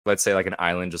let's say like an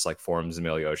island just like forms in the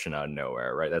middle of the ocean out of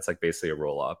nowhere, right? That's like basically a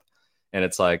roll up. And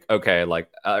it's like, okay,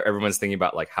 like everyone's thinking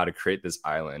about like how to create this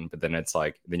island, but then it's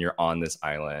like, then you're on this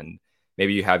island.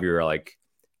 Maybe you have your like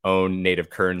own native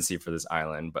currency for this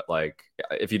island, but like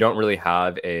if you don't really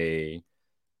have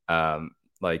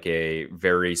like a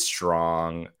very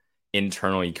strong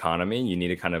internal economy, you need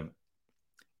to kind of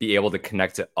be able to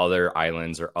connect to other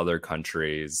islands or other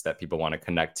countries that people want to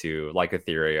connect to, like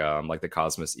Ethereum, like the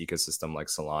Cosmos ecosystem, like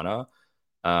Solana.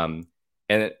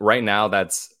 Right now,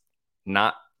 that's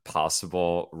not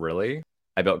possible, really.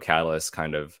 I built Catalyst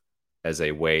kind of as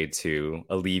a way to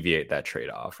alleviate that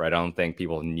trade-off, right? I don't think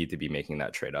people need to be making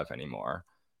that trade-off anymore.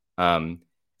 And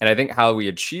I think how we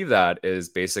achieve that is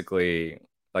basically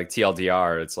like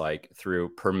TLDR, it's like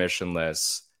through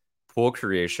permissionless pool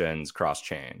creations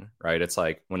cross-chain, right? It's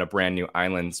like when a brand new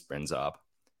island springs up,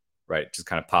 right? Just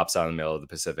kind of pops out in the middle of the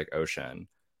Pacific Ocean.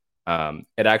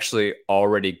 It actually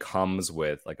already comes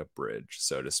with like a bridge,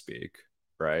 so to speak,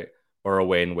 right? Or a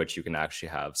way in which you can actually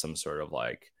have some sort of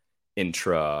like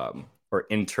intra or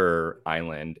inter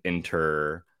island,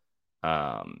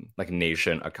 like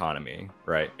nation economy,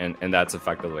 right? And that's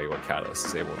effectively what Catalyst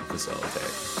is able to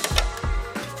facilitate.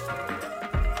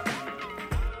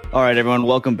 All right, everyone,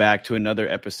 welcome back to another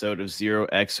episode of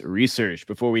 0x Research.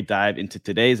 Before we dive into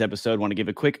today's episode, I want to give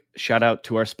a quick shout out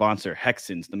to our sponsor,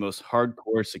 Hexens, the most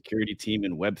hardcore security team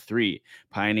in Web3,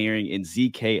 pioneering in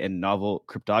ZK and novel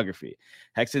cryptography.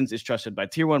 Hexens is trusted by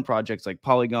tier 1 projects like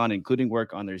Polygon, including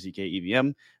work on their ZK EVM,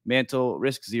 Mantle,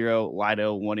 Risk Zero,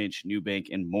 Lido, 1inch,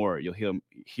 Nubank, and more. You'll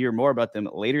hear more about them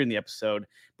later in the episode,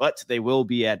 but they will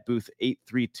be at booth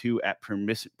 832 at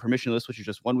Permissionless, which is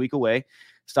just 1 week away.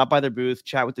 Stop by their booth,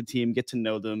 chat with the team, get to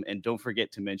know them, and don't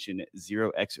forget to mention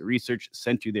 0x Research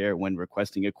sent you there when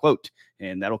requesting a quote,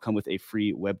 and that'll come with a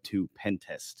free Web2 pen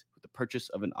test with the purchase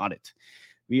of an audit.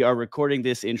 We are recording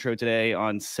this intro today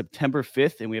on September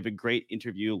 5th, and we have a great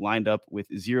interview lined up with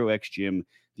 0x Jim,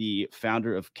 the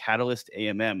founder of Catalyst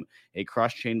AMM, a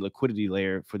cross-chain liquidity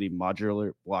layer for the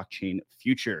modular blockchain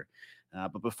future.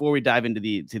 But before we dive into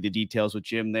the details with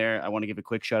Jim there, I want to give a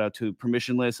quick shout out to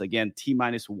Permissionless. Again,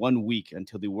 T-minus 1 week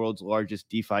until the world's largest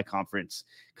DeFi conference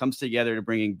comes together to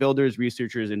bringing builders,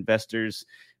 researchers, investors,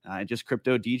 and just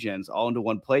crypto degens all into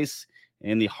one place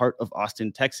in the heart of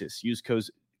Austin, Texas. Use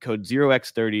code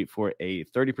 0x30 for a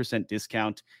 30%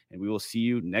 discount, and we will see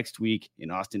you next week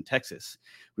in Austin, Texas.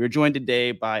 We are joined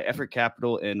today by Effort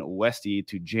Capital and Westy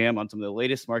to jam on some of the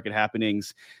latest market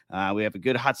happenings. We have a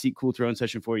good hot seat, cool throne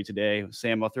session for you today.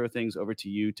 Sam, I'll throw things over to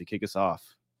you to kick us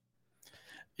off.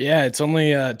 Yeah, it's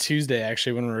only Tuesday,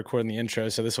 actually, when we're recording the intro,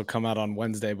 so this will come out on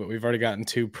Wednesday, but we've already gotten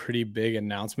 2 pretty big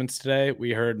announcements today.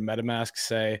 We heard MetaMask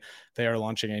say they are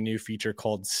launching a new feature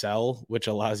called Sell, which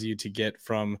allows you to get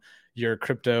from your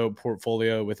crypto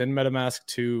portfolio within MetaMask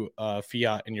to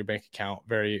fiat in your bank account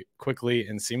very quickly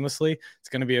and seamlessly. It's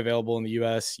going to be available in the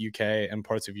US, UK, and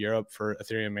parts of Europe for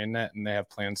Ethereum mainnet, and they have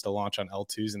plans to launch on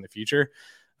L2s in the future.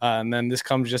 And then this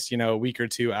comes just, a week or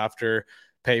two after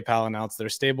PayPal announced their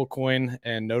stablecoin,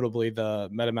 and notably the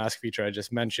MetaMask feature I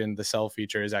just mentioned, the Sell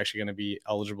feature, is actually going to be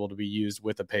eligible to be used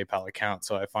with a PayPal account.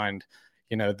 So I find,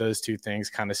 those two things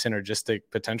kind of synergistic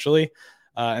potentially.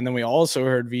 And then we also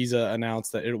heard Visa announce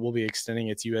that it will be extending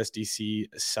its USDC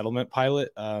settlement pilot,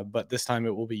 but this time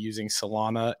it will be using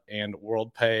Solana and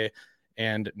WorldPay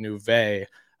and Nuvei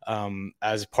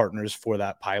as partners for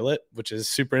that pilot, which is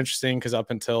super interesting because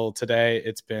up until today,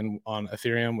 it's been on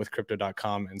Ethereum with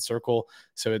Crypto.com and Circle.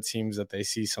 So it seems that they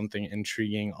see something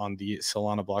intriguing on the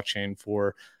Solana blockchain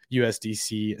for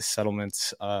USDC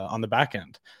settlements on the back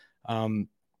end.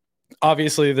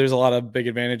 Obviously, there's a lot of big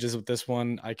advantages with this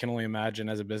one. I can only imagine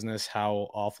as a business how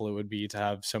awful it would be to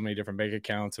have so many different bank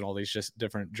accounts and all these just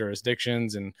different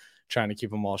jurisdictions and trying to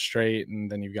keep them all straight.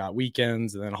 And then you've got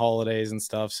weekends and then holidays and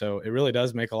stuff. So it really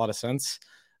does make a lot of sense.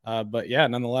 But yeah,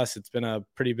 nonetheless, it's been a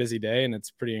pretty busy day, and it's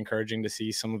pretty encouraging to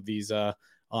see some of these on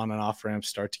and off ramps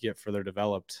start to get further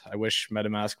developed. I wish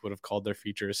MetaMask would have called their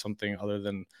features something other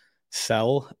than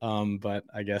Sell, but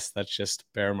I guess that's just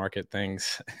bear market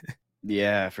things.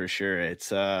 Yeah, for sure. It's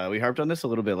we harped on this a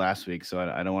little bit last week, so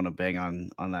I don't want to bang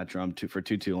on that drum for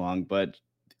too long. But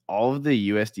all of the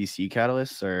USDC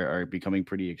catalysts are becoming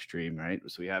pretty extreme, right?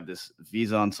 So we have this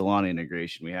Visa on Solana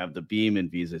integration, we have the Beam and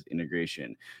Visa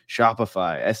integration,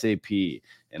 Shopify, SAP,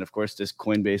 and of course this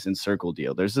Coinbase and Circle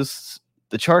deal.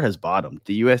 The chart has bottomed.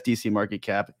 The USDC market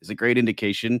cap is a great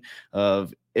indication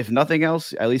of, if nothing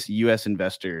else, at least U.S.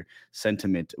 investor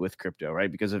sentiment with crypto,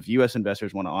 right? Because if U.S.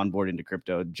 investors want to onboard into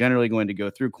crypto, generally going to go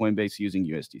through Coinbase using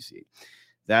USDC.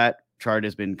 That chart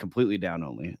has been completely down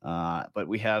only. But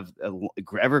we have a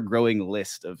ever-growing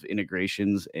list of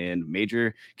integrations and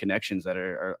major connections that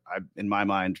are, in my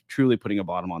mind, truly putting a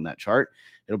bottom on that chart.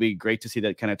 It'll be great to see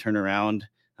that kind of turn around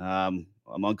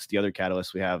amongst the other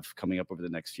catalysts we have coming up over the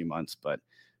next few months. But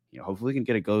hopefully we can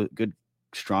get a good,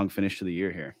 strong finish to the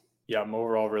year here. Yeah, I'm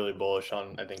overall really bullish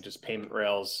on, I think, just payment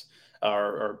rails.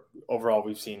 Or overall,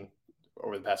 we've seen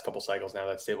over the past couple cycles now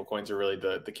that stablecoins are really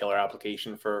the killer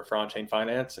application for on-chain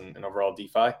finance and overall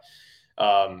DeFi.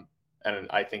 And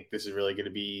I think this is really going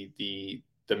to be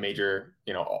the major,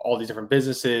 all these different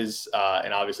businesses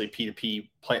and obviously P2P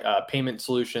payment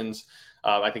solutions.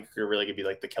 I think are really going to be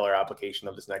like the killer application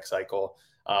of this next cycle.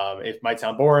 It might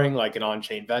sound boring, like an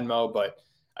on-chain Venmo, but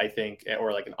I think,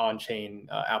 or like an on-chain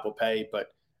Apple Pay,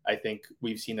 but I think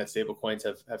we've seen that stablecoins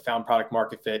have found product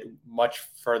market fit much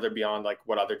further beyond like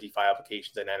what other DeFi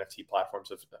applications and NFT platforms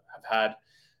have had.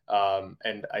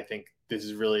 And I think this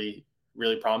is really,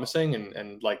 really promising.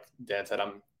 And like Dan said,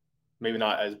 I'm maybe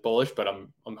not as bullish, but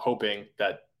I'm hoping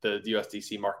that the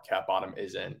USDC market cap bottom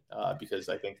is in because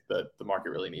I think the market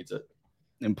really needs it.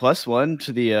 And +1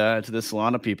 to the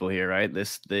Solana people here, right?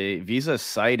 The Visa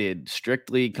cited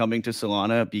strictly coming to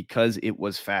Solana because it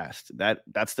was fast.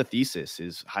 That's the thesis: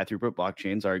 is high throughput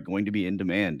blockchains are going to be in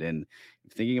demand. And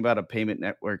thinking about a payment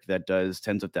network that does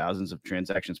tens of thousands of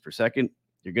transactions per second,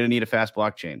 you're going to need a fast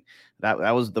blockchain. That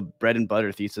was the bread and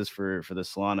butter thesis for the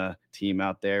Solana team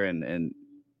out there, and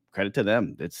credit to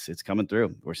them. It's coming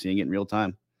through. We're seeing it in real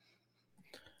time.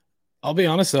 I'll be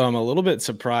honest though, I'm a little bit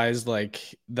surprised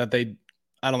like that they,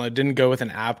 I don't know, didn't go with an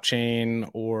app chain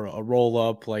or a roll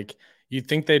up. Like you'd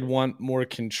think they'd want more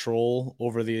control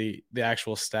over the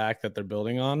actual stack that they're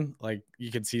building on. Like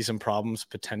you could see some problems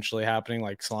potentially happening,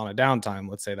 like Solana downtime.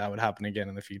 Let's say that would happen again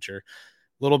in the future.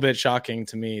 A little bit shocking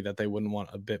to me that they wouldn't want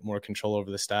a bit more control over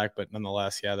the stack, but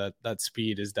nonetheless, yeah, that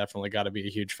speed is definitely got to be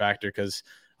a huge factor because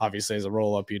obviously as a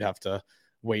roll up, you'd have to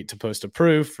wait to post a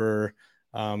proof or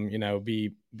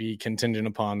be contingent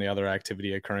upon the other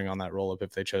activity occurring on that roll up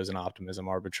if they chose an Optimism,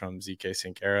 Arbitrum, ZK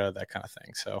Sync era, that kind of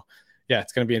thing. So yeah,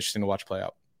 it's going to be interesting to watch play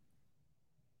out.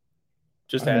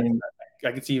 Just I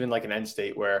could see even like an end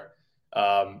state where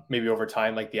maybe over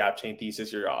time, like the app chain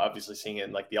thesis, you're obviously seeing it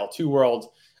in like the L2 world.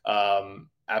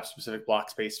 App specific block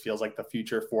space feels like the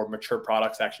future for mature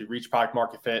products to actually reach product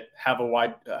market fit, have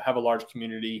a large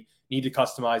community, need to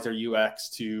customize their UX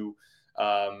to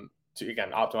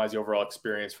again optimize the overall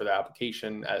experience for the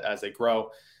application as they grow.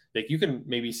 Like you can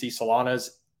maybe see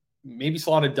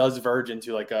Solana does verge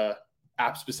into like a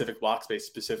app specific block space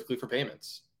specifically for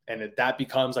payments, and that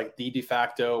becomes like the de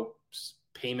facto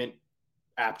payment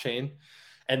app chain.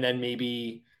 And then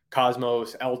maybe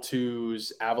Cosmos,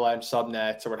 L2s, Avalanche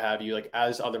subnets, or what have you, like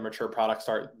as other mature products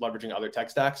start leveraging other tech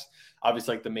stacks.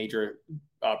 Obviously, like the major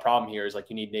problem here is like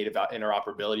you need native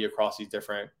interoperability across these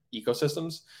different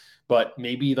ecosystems. But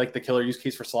maybe like the killer use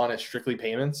case for Solana is strictly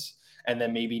payments, and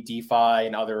then maybe DeFi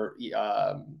and other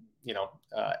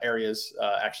areas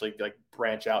actually like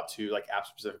branch out to like app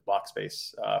specific block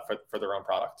space for their own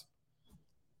product.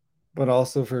 But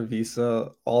also for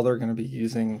Visa, all they're going to be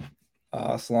using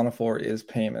Solana for is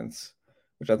payments,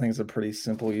 which I think is a pretty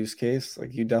simple use case.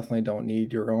 Like you definitely don't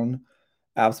need your own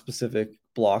app specific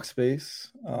block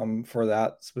space for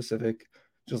that specific,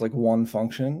 just like one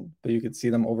function. But you could see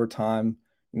them over time,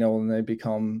 when they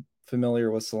become familiar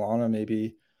with Solana,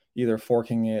 maybe either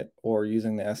forking it or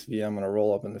using the SVM on a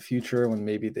roll up in the future when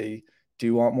maybe they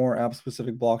do want more app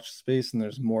specific block space and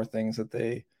there's more things that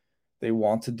they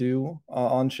want to do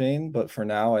on chain. But for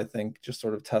now, I think just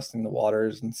sort of testing the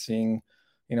waters and seeing,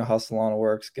 how Solana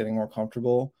works, getting more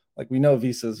comfortable. Like we know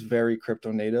Visa is very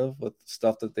crypto native with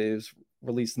stuff that they've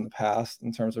released in the past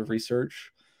in terms of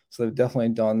research. So they've definitely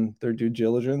done their due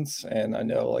diligence. And I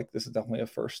know like this is definitely a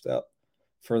first step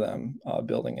for them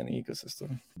building an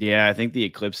ecosystem. Yeah, I think the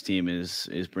Eclipse team is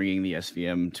bringing the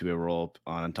SVM to a roll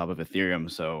on top of Ethereum.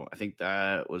 So I think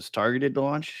that was targeted to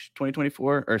launch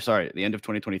 2024, or sorry, the end of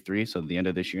 2023. So the end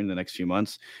of this year in the next few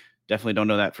months. Definitely don't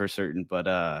know that for certain, but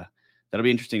that'll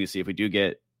be interesting to see if we do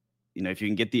get, if you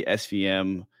can get the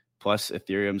SVM plus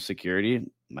Ethereum security,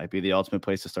 might be the ultimate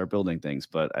place to start building things.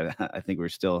 But I think we're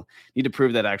still need to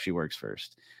prove that actually works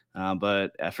first.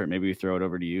 But Effort, maybe we throw it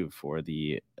over to you for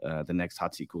the next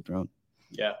hot seat cool throne.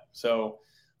 Yeah. So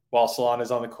while Solana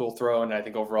is on the cool throne, I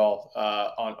think overall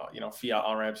on fiat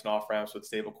on ramps and off ramps with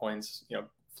stable coins,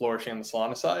 flourishing on the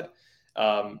Solana side,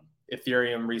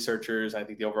 Ethereum researchers, I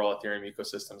think the overall Ethereum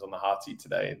ecosystem is on the hot seat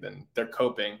today. Then they're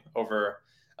coping over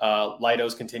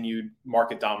Lido's continued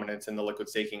market dominance in the liquid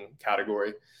staking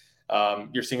category.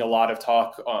 You're seeing a lot of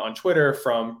talk on Twitter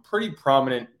from pretty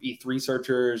prominent ETH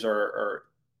researchers or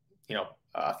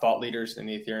thought leaders in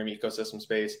the Ethereum ecosystem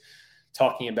space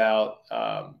talking about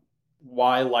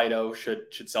why Lido should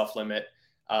self-limit,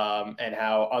 and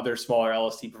how other smaller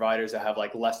LST providers that have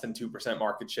like less than 2%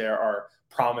 market share are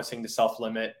promising to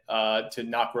self-limit to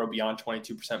not grow beyond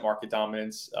 22% market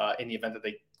dominance in the event that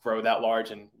they grow that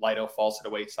large and Lido falls to the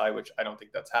wayside, which I don't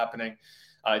think that's happening.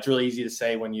 It's really easy to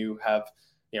say when you have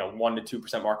 1 to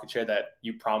 2% market share that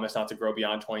you promise not to grow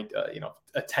beyond 20,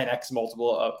 a 10x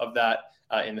multiple of that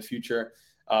in the future.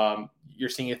 You're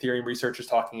seeing Ethereum researchers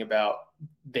talking about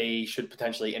they should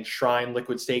potentially enshrine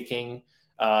liquid staking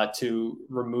to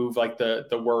remove like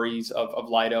the worries of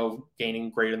Lido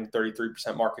gaining greater than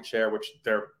 33% market share, which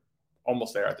they're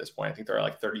almost there at this point. I think they're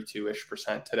like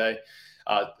 32-ish% today.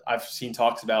 I've seen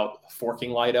talks about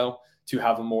forking Lido to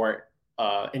have a more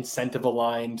incentive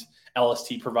aligned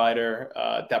LST provider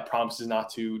that promises not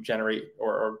to generate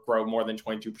or grow more than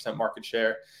 22% market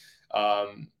share.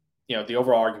 The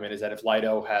overall argument is that if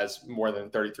Lido has more than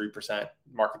 33%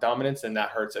 market dominance, then that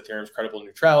hurts Ethereum's credible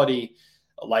neutrality.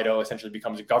 Lido essentially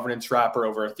becomes a governance wrapper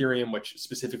over Ethereum, which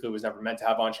specifically was never meant to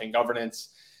have on-chain governance.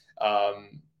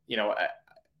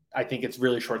 I think it's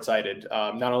really short-sighted.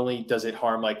 Not only does it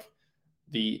harm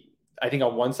I think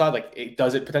on one side,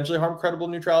 it potentially harm credible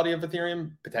neutrality of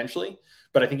Ethereum potentially,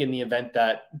 but I think in the event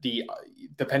that the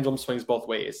pendulum swings both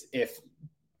ways, if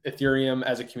Ethereum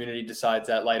as a community decides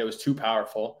that Lido is too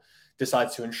powerful,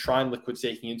 decides to enshrine liquid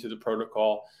staking into the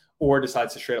protocol, or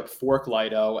decides to straight up fork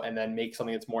Lido and then make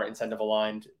something that's more incentive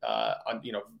aligned,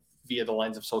 via the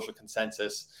lens of social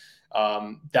consensus,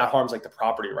 that harms like the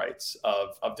property rights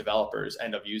of developers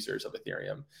and of users of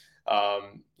Ethereum.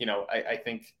 I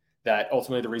think that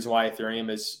ultimately the reason why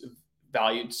Ethereum is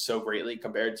valued so greatly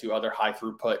compared to other high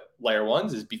throughput layer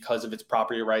ones is because of its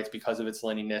property rights, because of its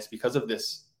linearness, because of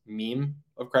this meme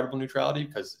of credible neutrality,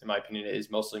 because in my opinion, it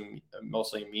is mostly a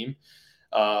meme.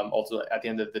 Also, at the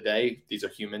end of the day, these are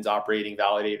humans operating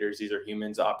validators. These are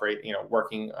humans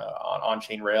working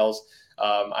on-chain rails.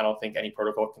 I don't think any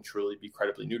protocol can truly be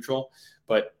credibly neutral,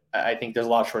 but I think there's a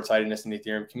lot of short-sightedness in the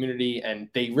Ethereum community, and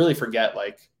they really forget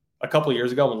a couple of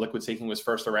years ago when liquid staking was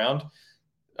first around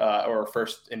or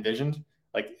first envisioned,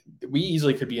 we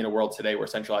easily could be in a world today where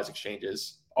centralized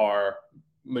exchanges are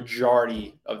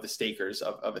majority of the stakers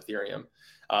of Ethereum.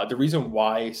 The reason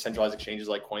why centralized exchanges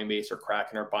like Coinbase or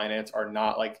Kraken or Binance are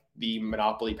not the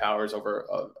monopoly powers over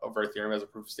Ethereum as a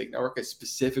proof of stake network is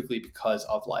specifically because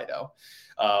of Lido.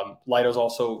 Lido is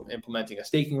also implementing a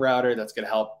staking router that's going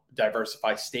to help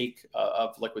diversify stake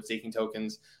of liquid staking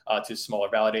tokens to smaller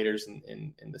validators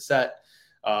in the set.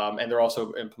 And they're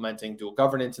also implementing dual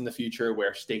governance in the future,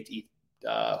 where staked ETH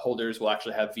holders will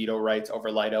actually have veto rights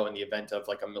over Lido in the event of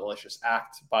a malicious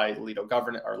act by Lido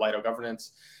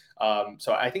governance.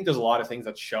 So I think there's a lot of things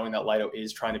that's showing that Lido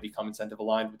is trying to become incentive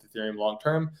aligned with Ethereum long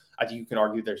term. I think you can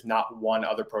argue there's not one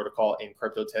other protocol in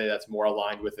crypto today that's more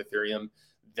aligned with Ethereum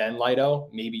than Lido,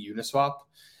 maybe Uniswap.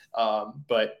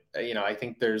 But I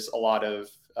think there's a lot of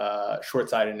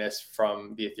short-sightedness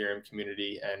from the Ethereum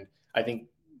community, and I think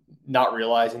not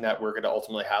realizing that we're going to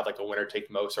ultimately have a winner take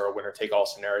most or a winner take all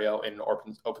scenario in an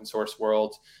open source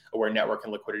world where network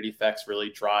and liquidity effects really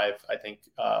drive, I think,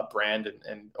 brand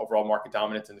and overall market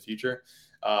dominance in the future.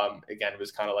 Again, it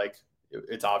was kind of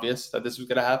it's obvious that this was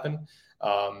going to happen.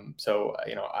 So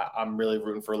I'm really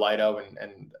rooting for Lido,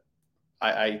 and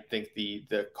I think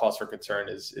the cause for concern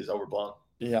is overblown.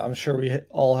 Yeah, I'm sure we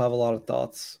all have a lot of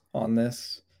thoughts on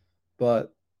this,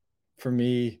 but for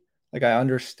me, I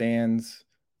understand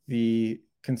the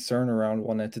concern around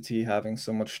one entity having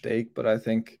so much stake, but I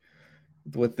think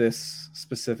with this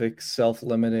specific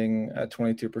self-limiting at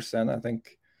 22%, I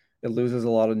think it loses a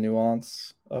lot of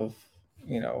nuance of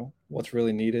what's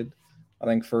really needed. I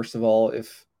think first of all,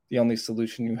 if the only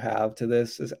solution you have to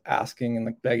this is asking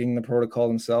and begging the protocol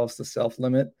themselves to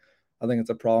self-limit, I think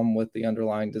it's a problem with the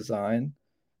underlying design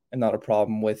and not a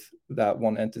problem with that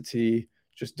one entity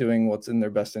just doing what's in their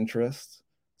best interest.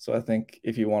 So I think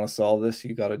if you want to solve this,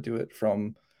 you got to do it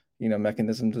from,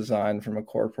 mechanism design from a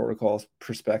core protocol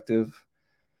perspective.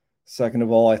 Second of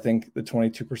all, I think the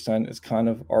 22% is kind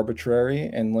of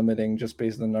arbitrary and limiting just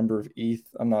based on the number of ETH.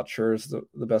 I'm not sure is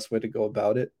the best way to go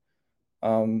about it.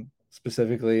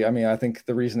 Specifically, I think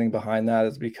the reasoning behind that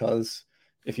is because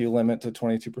if you limit to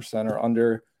 22% or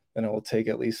under, then it will take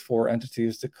at least 4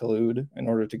 entities to collude in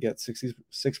order to get 66%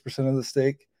 of the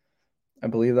stake. I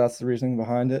believe that's the reasoning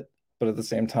behind it. But at the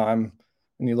same time,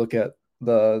 when you look at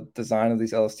the design of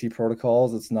these LST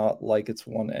protocols, it's not like it's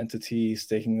one entity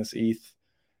staking this ETH.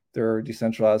 There are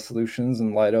decentralized solutions,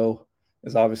 and Lido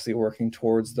is obviously working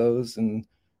towards those, and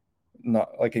not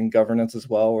in governance as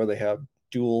well, where they have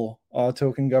dual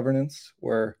token governance,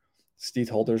 where stETH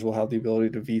holders will have the ability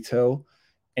to veto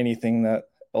anything that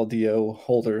LDO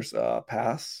holders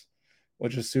pass,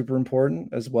 which is super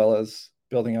important, as well as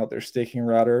building out their staking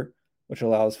router, which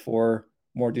allows for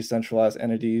more decentralized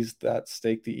entities that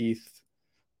stake the ETH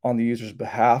on the user's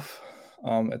behalf,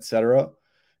 etc.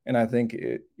 And I think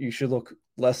you should look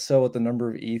less so at the number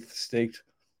of ETH staked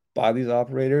by these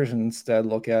operators and instead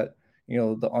look at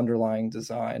the underlying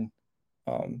design,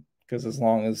 because as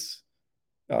long as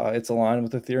it's aligned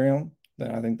with Ethereum,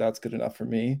 then I think that's good enough for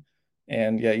me.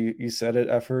 And yeah, you said it,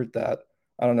 Effort, that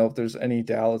I don't know if there's any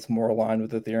DAO that's more aligned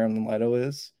with Ethereum than Lido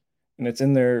is. And it's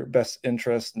in their best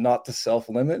interest not to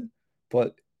self-limit,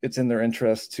 but it's in their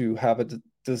interest to have a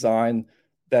design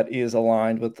that is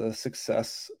aligned with the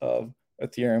success of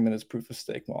Ethereum and its proof of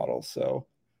stake model. So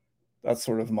that's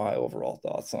sort of my overall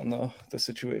thoughts on the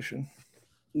situation.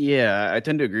 Yeah, I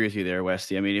tend to agree with you there,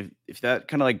 Westy. I mean, if that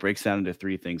kind of like breaks down into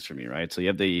three things for me, right? So you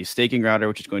have the staking router,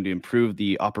 which is going to improve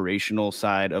the operational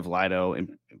side of Lido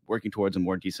and working towards a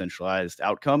more decentralized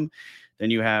outcome.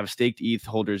 Then you have staked ETH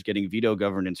holders getting veto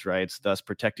governance rights, thus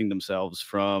protecting themselves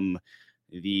from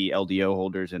the LDO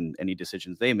holders and any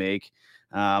decisions they make.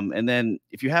 And then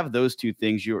if you have those two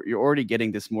things, you're already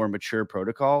getting this more mature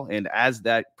protocol. And as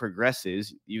that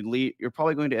progresses, you're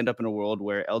probably going to end up in a world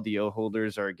where LDO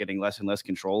holders are getting less and less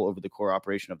control over the core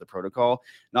operation of the protocol,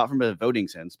 not from a voting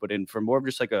sense, but from more of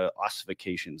just like a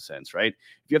ossification sense, right?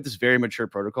 If you have this very mature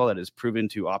protocol that is proven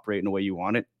to operate in the way you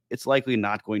want it, it's likely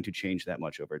not going to change that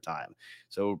much over time.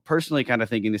 So personally, kind of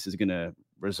thinking this is going to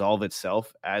resolve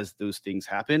itself as those things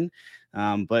happen.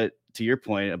 But to your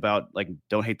point about like,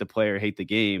 don't hate the player, hate the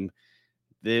game,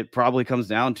 it probably comes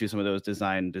down to some of those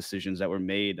design decisions that were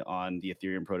made on the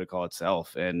Ethereum protocol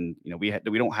itself. And, we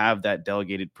don't have that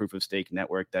delegated proof of stake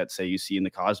network that say you see in the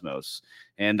Cosmos.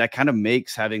 And that kind of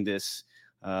makes having this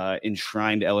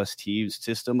enshrined LST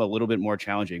system a little bit more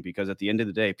challenging, because at the end of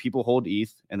the day, people hold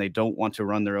ETH and they don't want to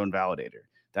run their own validator.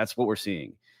 That's what we're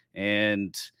seeing.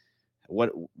 And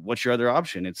what's your other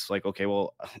option? It's like, okay,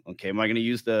 am I going to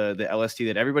use the LST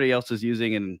that everybody else is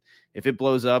using? And if it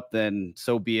blows up, then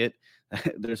so be it.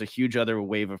 There's a huge other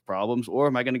wave of problems. Or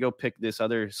am I going to go pick this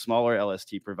other smaller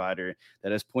LST provider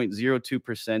that has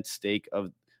 0.02% stake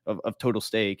of total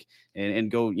stake and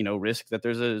go, risk that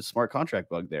there's a smart contract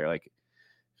bug there? Like,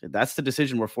 that's the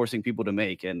decision we're forcing people to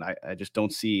make. And I just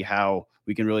don't see how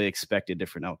we can really expect a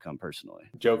different outcome personally.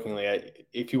 Jokingly,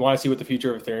 if you want to see what the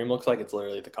future of Ethereum looks like, it's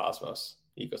literally the Cosmos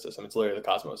ecosystem. It's literally the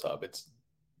Cosmos hub. It's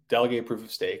delegated proof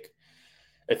of stake.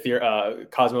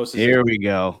 Cosmos is here we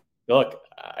go. Look,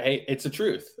 it's the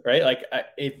truth, right? Like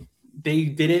they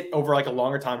did it over like a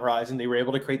longer time horizon. They were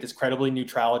able to create this credibly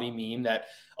neutrality meme that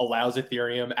allows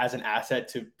Ethereum as an asset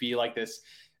to be like this,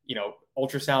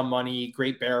 ultrasound money,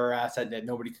 great bearer asset that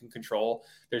nobody can control.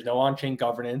 There's no on-chain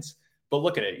governance, but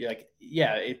look at it. You're like,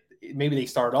 yeah, maybe they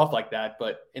started off like that,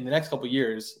 but in the next couple of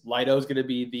years, Lido is going to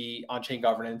be the on-chain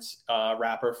governance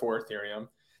wrapper for Ethereum.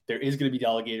 There is going to be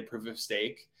delegated proof of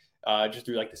stake just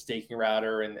through like the staking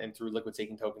router and through liquid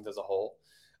staking tokens as a whole.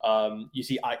 You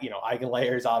see,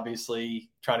 Eigenlayer is obviously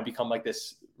trying to become like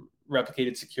this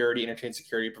replicated security, interchain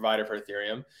security provider for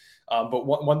Ethereum. But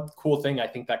one cool thing I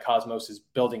think that Cosmos is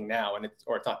building now, it's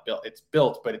not built, it's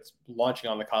built, but it's launching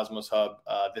on the Cosmos Hub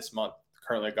this month.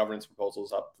 Currently, a governance proposal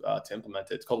is up to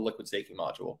implement it. It's called a liquid staking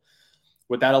module.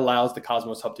 What that allows the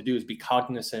Cosmos Hub to do is be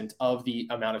cognizant of the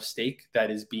amount of stake that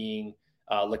is being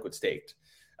liquid staked.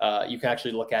 You can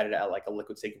actually look at it at like a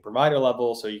liquid staking provider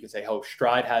level. So you can say, oh,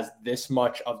 Stride has this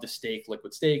much of the stake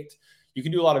liquid staked. You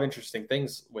can do a lot of interesting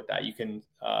things with that. You can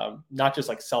not just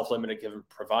like self-limit a given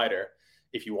provider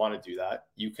if you want to do that.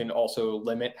 You can also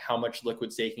limit how much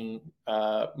liquid staking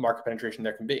market penetration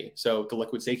there can be. So the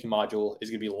liquid staking module is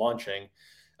going to be launching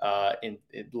in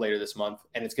later this month,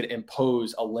 and it's going to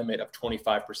impose a limit of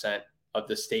 25% of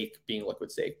the stake being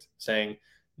liquid staked, saying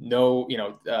no,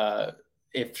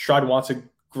 if Stride wants to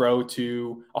grow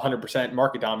to 100%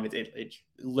 market dominance, it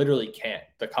literally can't.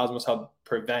 The Cosmos Hub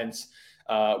prevents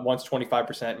once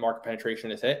 25% market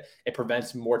penetration is hit, it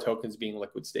prevents more tokens being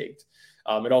liquid staked.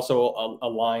 It also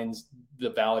aligns the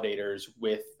validators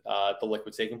with the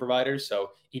liquid staking providers.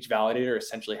 So each validator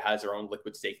essentially has their own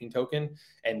liquid staking token,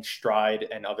 and Stride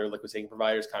and other liquid staking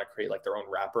providers kind of create like their own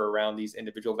wrapper around these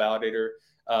individual validator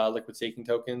liquid staking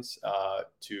tokens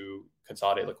to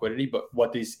consolidate liquidity. But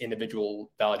what these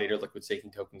individual validator liquid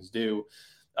staking tokens do,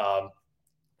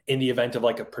 in the event of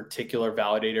like a particular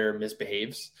validator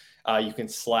misbehaves, you can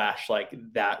slash like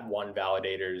that one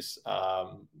validator's,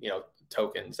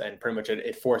 tokens, and pretty much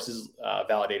it forces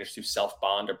validators to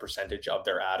self-bond a percentage of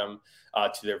their atom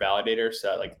to their validator, so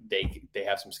that, like, they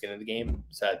have some skin in the game,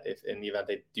 so that if in the event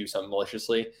they do something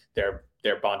maliciously, their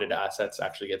bonded assets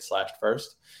actually get slashed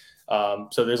first.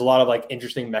 So there's a lot of like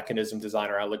interesting mechanism design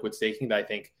around liquid staking that I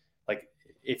think, like,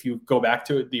 if you go back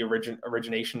to the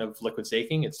origination of liquid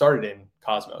staking, it started in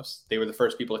Cosmos. They were the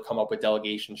first people to come up with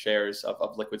delegation shares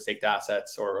of liquid staked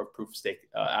assets or proof of stake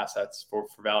assets for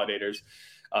validators.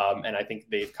 And I think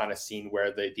they've kind of seen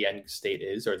where the end state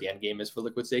is, or the end game is for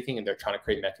liquid staking, and they're trying to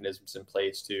create mechanisms in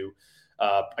place to,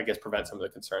 I guess, prevent some of the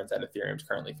concerns that Ethereum is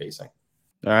currently facing.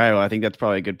 All right. Well, I think that's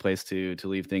probably a good place to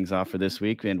leave things off for this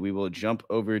week. And we will jump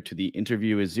over to the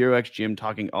interview with 0x Jim,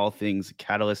 talking all things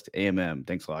Catalyst AMM.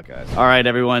 Thanks a lot, guys. All right,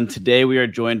 everyone. Today we are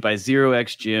joined by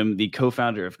 0x Jim, the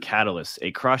co-founder of Catalyst, a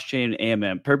cross-chain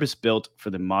AMM purpose-built for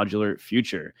the modular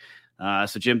future.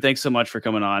 So, Jim, thanks so much for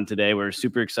coming on today. We're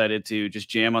super excited to just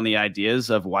jam on the ideas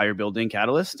of why you're building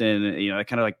Catalyst. And, it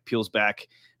kind of like peels back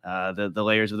the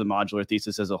layers of the modular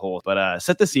thesis as a whole. But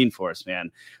set the scene for us,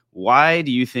 man. Why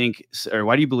do you think, or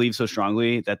why do you believe so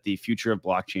strongly that the future of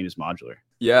blockchain is modular?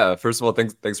 Yeah, first of all,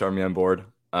 thanks for having me on board.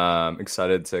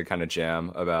 Excited to kind of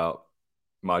jam about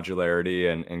modularity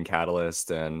and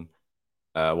Catalyst, and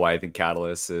why I think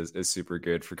Catalyst is super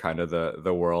good for kind of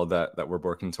the world that we're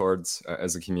working towards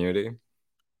as a community.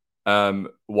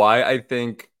 Why I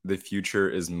think the future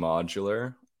is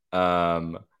modular.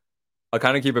 I'll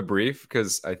kind of keep it brief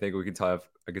because I think I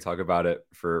could talk about it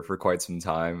for quite some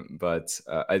time. But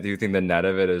I do think the net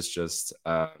of it is just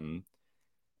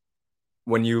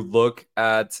when you look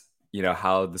at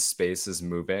how the space is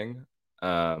moving,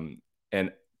 and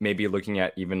maybe looking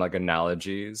at even like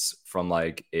analogies from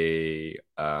like a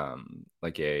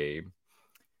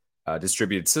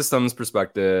distributed systems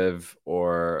perspective,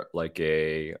 or like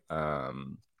a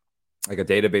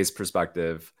database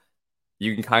perspective,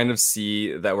 you can kind of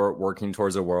see that we're working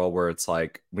towards a world where it's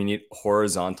like we need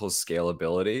horizontal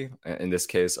scalability, in this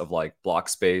case of like block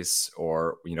space,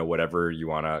 or whatever you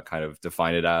want to kind of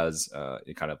define it as,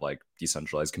 kind of like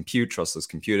decentralized compute, trustless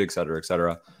compute, et cetera, et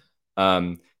cetera.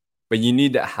 But you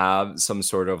need to have some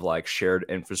sort of like shared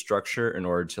infrastructure in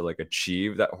order to like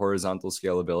achieve that horizontal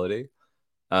scalability.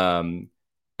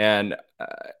 And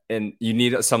you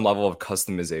need some level of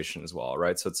customization as well,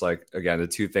 right? So it's like, again, the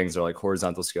two things are like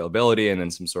horizontal scalability and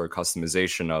then some sort of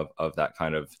customization of that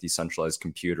kind of decentralized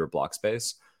compute or block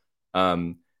space.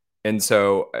 And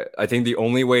so I think the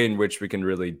only way in which we can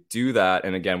really do that,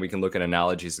 and again, we can look at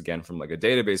analogies again from like a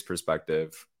database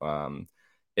perspective,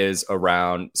 is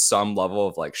around some level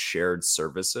of like shared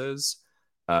services,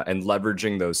 and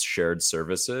leveraging those shared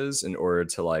services in order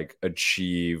to like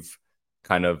achieve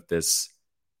kind of this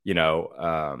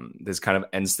this kind of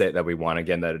end state that we want,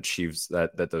 again, that achieves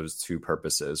that those two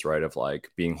purposes, right? Of like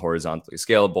being horizontally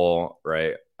scalable,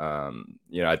 right?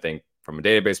 I think from a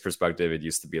database perspective, it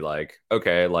used to be like,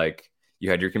 okay, like you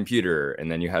had your computer and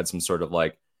then you had some sort of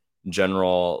like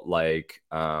general like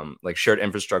shared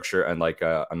infrastructure and like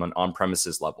an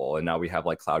on-premises level. And now we have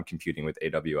like cloud computing with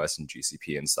AWS and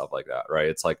GCP and stuff like that, right?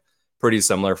 It's like pretty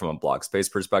similar from a block space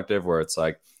perspective, where it's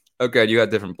like, okay, you got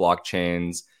different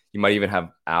blockchains. You might even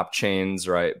have app chains,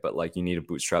 right? But like you need to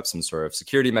bootstrap some sort of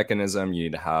security mechanism. You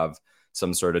need to have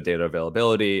some sort of data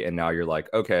availability. And now you're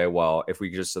like, okay, well, if we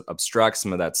just abstract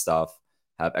some of that stuff,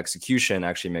 have execution,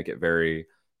 actually make it very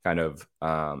kind of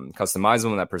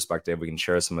customizable in that perspective, we can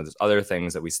share some of those other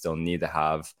things that we still need to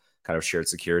have kind of shared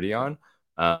security on.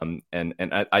 And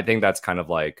I think that's kind of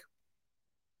like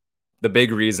the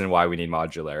big reason why we need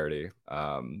modularity,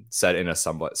 said in a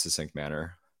somewhat succinct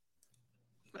manner.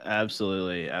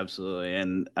 Absolutely.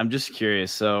 And I'm just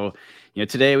curious. So,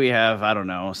 today we have, I don't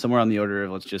know, somewhere on the order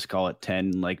of, let's just call it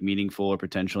 10, like meaningful or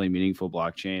potentially meaningful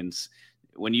blockchains.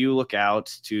 When you look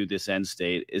out to this end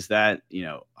state, is that,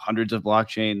 hundreds of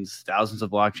blockchains, thousands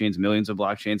of blockchains, millions of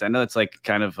blockchains? I know it's like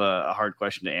kind of a hard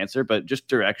question to answer, but just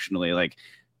directionally, like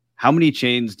how many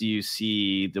chains do you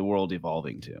see the world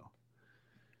evolving to?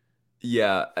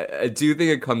 Yeah, I do think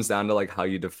it comes down to like how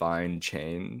you define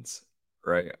chains,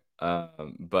 right?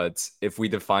 But if we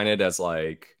define it as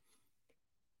like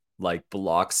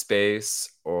block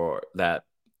space, or that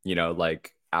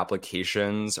like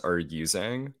applications are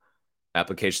using,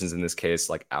 applications in this case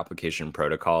like application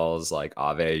protocols like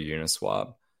Aave,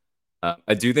 Uniswap,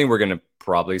 I do think we're going to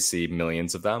probably see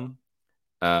millions of them.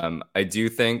 I do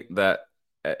think that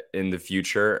in the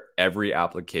future, every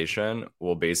application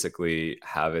will basically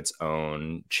have its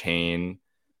own chain,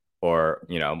 or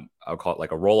I'll call it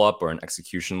like a roll up or an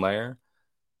execution layer.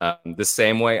 The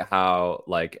same way how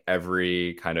like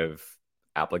every kind of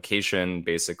application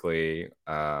basically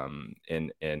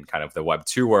in kind of the Web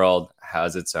 2 world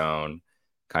has its own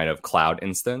kind of cloud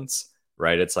instance,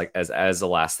 right? It's like as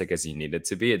elastic as you need it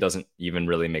to be. It doesn't even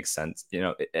really make sense.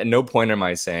 At no point am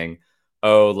I saying,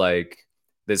 oh, like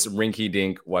this rinky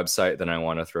dink website that I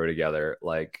want to throw together,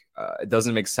 like it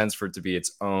doesn't make sense for it to be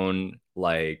its own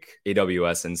like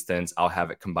AWS instance. I'll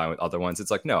have it combined with other ones.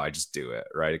 It's like, no, I just do it,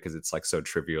 right? Because it's like so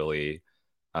trivially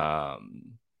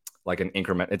like an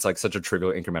increment. It's like such a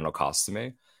trivial incremental cost to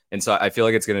me. And so I feel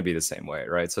like it's going to be the same way,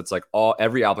 right? So it's like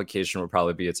every application will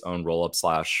probably be its own rollup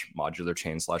 / modular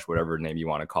chain / whatever name you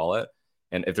want to call it.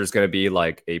 And if there's going to be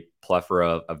like a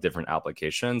plethora of different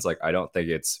applications, like I don't think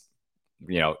it's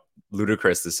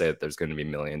ludicrous to say that there's going to be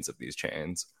millions of these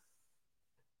chains.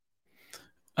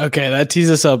 Okay, that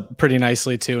tees us up pretty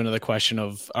nicely too into the question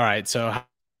of, all right, so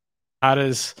how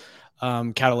does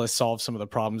Catalyst solve some of the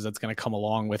problems that's going to come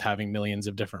along with having millions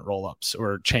of different rollups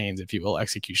or chains, if you will,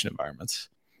 execution environments?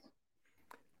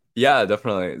 Yeah,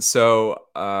 definitely. So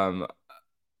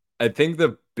I think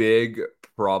the big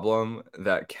problem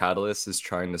that Catalyst is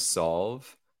trying to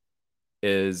solve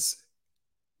is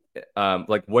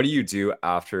like, what do you do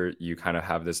after you kind of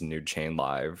have this new chain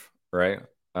live, right?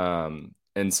 And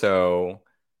so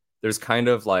there's kind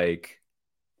of like,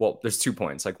 well, there's 2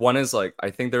 points. Like one is like,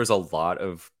 I think there's a lot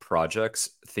of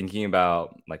projects thinking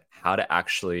about like how to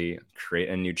actually create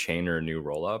a new chain or a new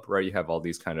rollup, right? You have all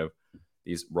these kind of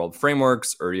these roll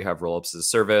frameworks, or you have rollups as a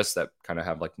service that kind of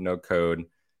have like no code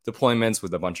deployments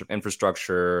with a bunch of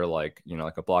infrastructure, like,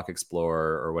 like a block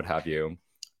explorer or what have you,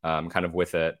 kind of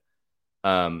with it.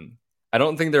 I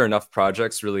don't think there are enough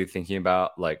projects really thinking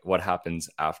about like what happens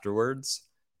afterwards.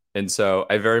 And so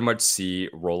I very much see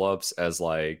rollups as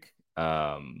like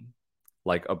a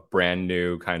brand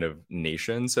new kind of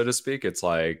nation, so to speak. It's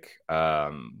like,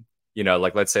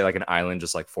 like let's say like an island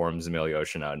just like forms in the middle of the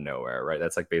ocean out of nowhere, right?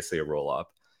 That's like basically a roll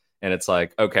up. And it's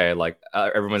like, okay, like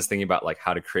everyone's thinking about like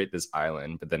how to create this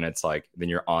island, but then it's like, then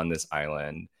you're on this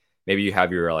island. Maybe you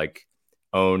have your like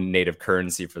own native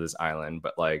currency for this island,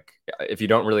 but like if you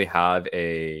don't really have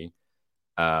a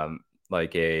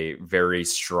like a very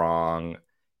strong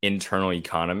internal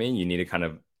economy, you need to kind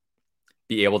of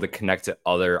be able to connect to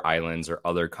other islands or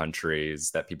other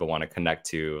countries that people want to connect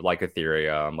to, like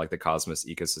Ethereum, like the Cosmos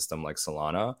ecosystem, like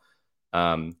Solana.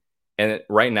 And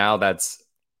right now that's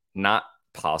not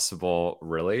possible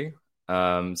really,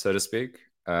 so to speak.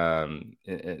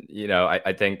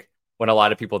 I think when a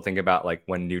lot of people think about like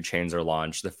when new chains are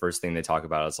launched, the first thing they talk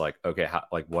about is like, okay, how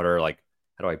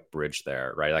do I bridge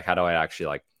there, right? Like how do I actually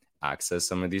like access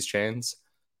some of these chains?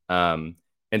 And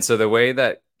so the way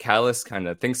that Catalyst kind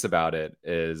of thinks about it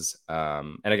is,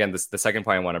 and again, the second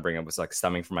point I want to bring up was like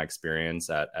stemming from my experience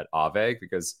at Aave,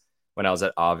 because when I was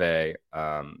at Aave,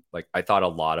 like I thought a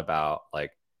lot about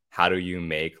like how do you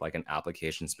make like an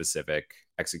application specific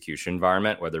execution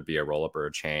environment, whether it be a rollup or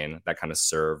a chain that kind of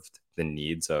served the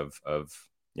needs of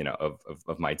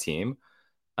my team.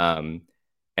 And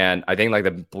I think like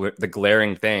the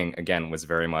glaring thing again was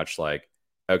very much like,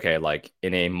 okay, like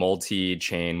in a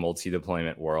multi-chain,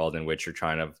 multi-deployment world in which you're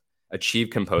trying to achieve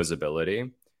composability,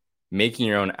 making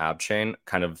your own app chain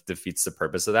kind of defeats the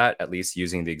purpose of that, at least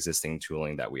using the existing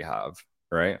tooling that we have,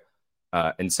 right?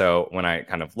 And so when I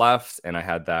kind of left and I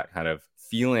had that kind of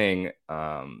feeling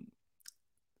of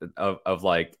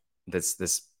like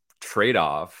this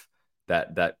trade-off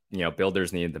that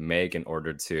builders needed to make in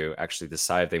order to actually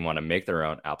decide if they want to make their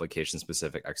own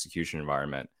application-specific execution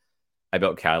environment, I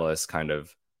built Catalyst kind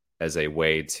of as a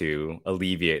way to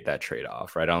alleviate that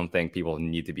trade-off, right? I don't think people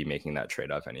need to be making that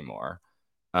trade-off anymore.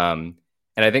 And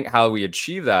I think how we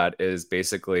achieve that is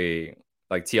basically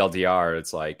like TLDR.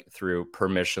 It's like through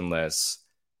permissionless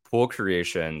pool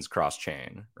creations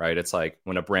cross-chain, right? It's like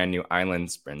when a brand new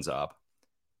island springs up,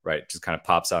 right? Just kind of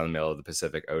pops out in the middle of the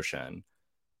Pacific Ocean.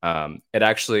 It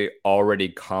actually already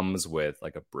comes with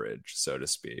like a bridge, so to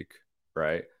speak,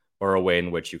 right? Or a way in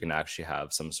which you can actually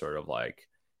have some sort of like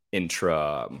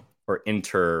intra or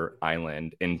inter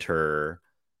island,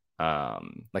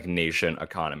 like nation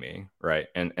economy, right?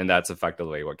 And that's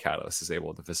effectively what Catalyst is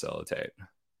able to facilitate.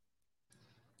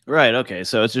 Right. Okay.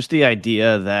 So it's just the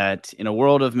idea that in a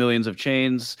world of millions of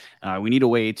chains, we need a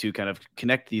way to kind of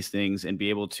connect these things and be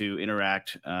able to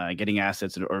interact, getting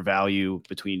assets or value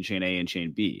between chain A and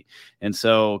chain B. And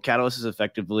so Catalyst is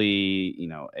effectively,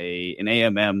 an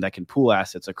AMM that can pool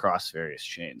assets across various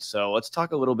chains. So let's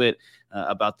talk a little bit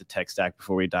about the tech stack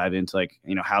before we dive into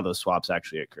how those swaps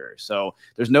actually occur. So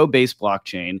there's no base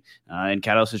blockchain, and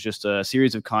Catalyst is just a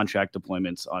series of contract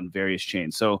deployments on various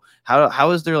chains. So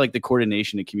how is there like the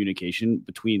coordination and communication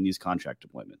between these contract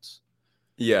deployments?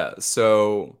 Yeah,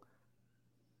 so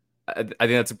I think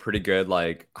that's a pretty good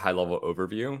like high level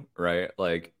overview, right?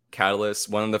 Like Catalyst,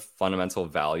 one of the fundamental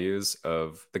values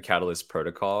of the Catalyst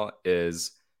protocol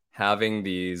is having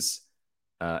these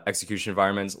execution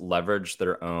environments leverage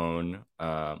their own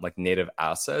like native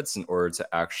assets in order to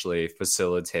actually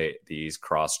facilitate these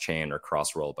cross-chain or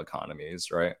cross-roll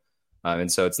economies, right?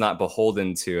 And so it's not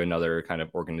beholden to another kind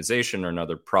of organization or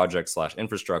another project slash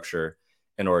infrastructure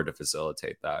in order to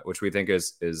facilitate that, which we think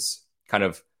is kind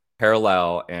of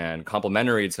parallel and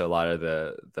complementary to a lot of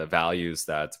the values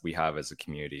that we have as a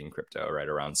community in crypto, right?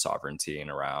 Around sovereignty and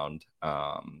around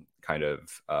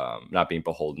not being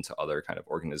beholden to other kind of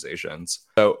organizations.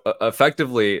 So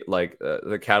effectively, like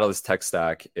the Catalyst tech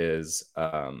stack is,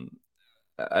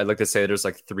 I'd like to say there's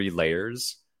like 3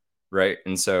 layers, right?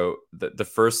 And so the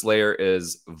first layer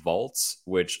is vaults,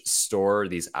 which store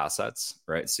these assets,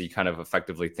 right? So you kind of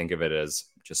effectively think of it as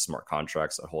just smart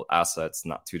contracts that hold assets,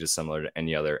 not too dissimilar to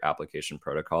any other application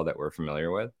protocol that we're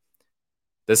familiar with.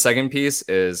 The second piece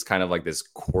is kind of like this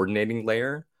coordinating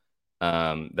layer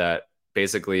that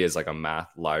basically is like a math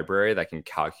library that can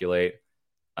calculate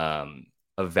a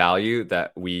value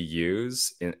that we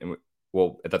use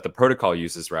that the protocol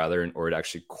uses rather in order to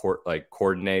actually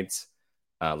coordinate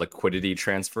liquidity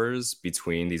transfers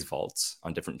between these vaults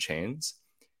on different chains.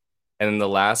 And then the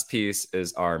last piece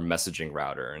is our messaging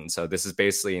router. And so this is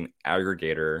basically an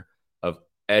aggregator of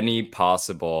any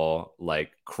possible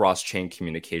like cross-chain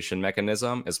communication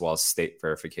mechanism as well as state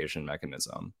verification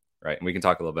mechanism, right? And we can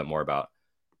talk a little bit more about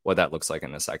what that looks like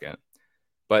in a second.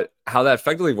 But how that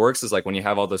effectively works is like when you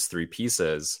have all those 3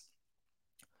 pieces,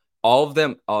 all of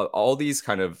them, all these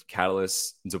kind of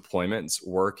Catalyst deployments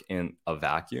work in a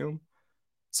vacuum.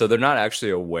 So they're not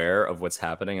actually aware of what's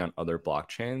happening on other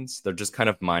blockchains. They're just kind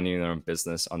of minding their own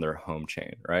business on their home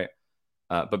chain, right?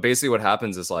 But basically what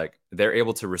happens is like they're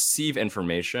able to receive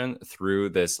information through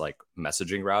this like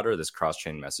messaging router, this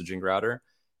cross-chain messaging router.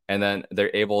 And then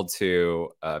they're able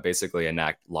to basically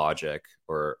enact logic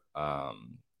or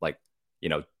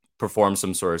perform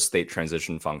some sort of state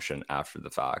transition function after the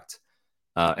fact.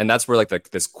 And that's where like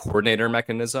this coordinator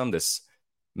mechanism, this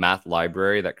math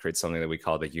library that creates something that we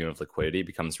call the unit of liquidity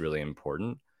becomes really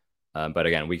important. But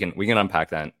again, we can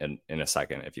unpack that in a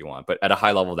second if you want. But at a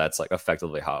high level, that's like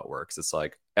effectively how it works. It's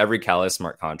like every Catalyst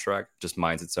smart contract just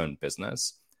minds its own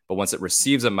business. But once it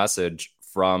receives a message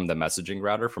from the messaging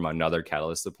router from another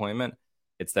Catalyst deployment,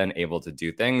 it's then able to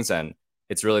do things. And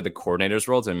it's really the coordinator's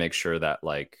role to make sure that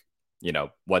like,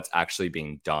 what's actually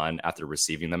being done after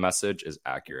receiving the message is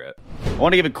accurate. I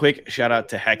want to give a quick shout out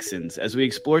to Hexens. As we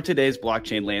explore today's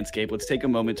blockchain landscape, let's take a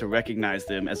moment to recognize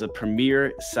them as a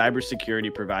premier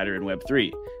cybersecurity provider in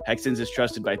Web3. Hexens is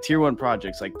trusted by tier 1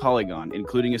 projects like Polygon,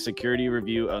 including a security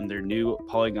review on their new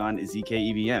Polygon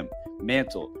ZK EVM,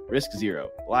 Mantle, Risk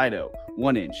Zero, Lido,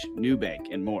 1inch,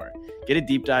 Nubank, and more. Get a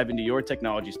deep dive into your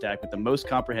technology stack with the most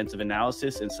comprehensive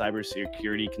analysis and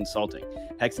cybersecurity consulting.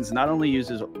 Hexens not only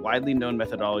uses widely known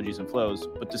methodologies and flows,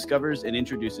 but discovers and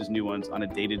introduces new ones on a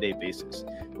day-to-day basis.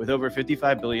 With over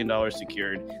 $55 billion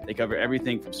secured, they cover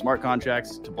everything from smart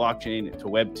contracts to blockchain to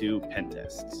Web2 pen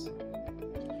tests.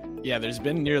 Yeah, there's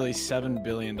been nearly $7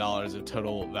 billion of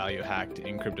total value hacked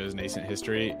in crypto's nascent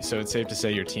history, so it's safe to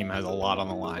say your team has a lot on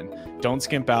the line. Don't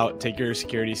skimp out, take your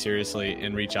security seriously,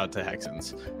 and reach out to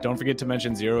Hexens. Don't forget to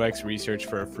mention 0x Research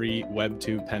for a free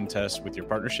Web2 pen test with your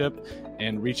partnership,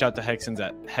 and reach out to Hexens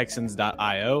at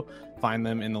hexens.io. Find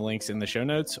them in the links in the show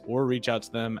notes, or reach out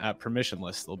to them at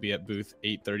Permissionless. They'll be at booth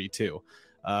 832.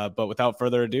 But without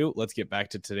further ado, let's get back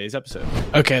to today's episode.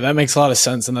 Okay, that makes a lot of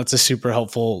sense. And that's a super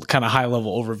helpful kind of high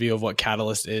level overview of what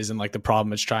Catalyst is and like the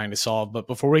problem it's trying to solve. But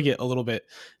before we get a little bit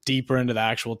deeper into the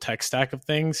actual tech stack of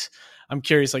things, I'm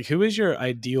curious, like, who is your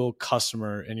ideal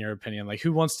customer in your opinion? Like,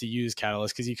 who wants to use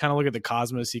Catalyst? Because you kind of look at the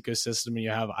Cosmos ecosystem and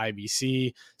you have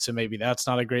IBC, so maybe that's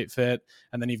not a great fit.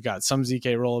 And then you've got some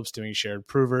ZK rollups doing shared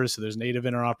provers, so there's native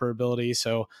interoperability.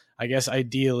 So I guess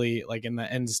ideally, like in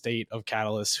the end state of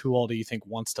Catalyst, who all do you think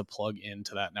wants to plug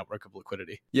into that network of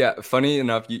liquidity? Yeah, funny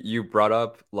enough, you brought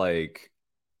up like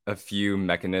a few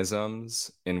mechanisms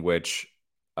in which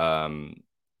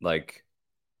like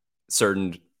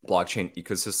certain blockchain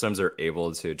ecosystems are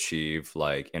able to achieve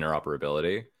like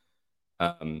interoperability.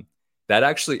 That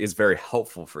actually is very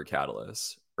helpful for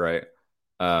Catalyst, right?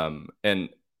 And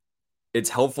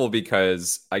it's helpful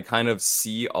because I kind of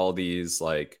see all these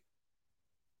like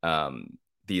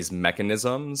these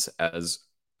mechanisms as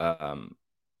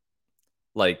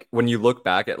like when you look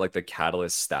back at like the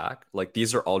Catalyst stack, like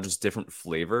these are all just different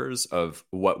flavors of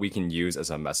what we can use as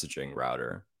a messaging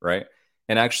router, right?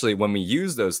 And actually, when we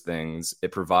use those things,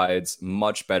 it provides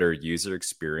much better user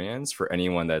experience for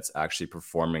anyone that's actually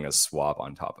performing a swap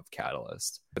on top of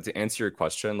Catalyst. But to answer your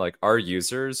question, like our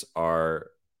users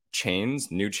are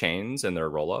chains, new chains, and their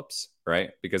rollups, right?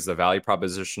 Because the value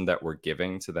proposition that we're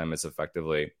giving to them is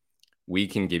effectively, we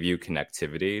can give you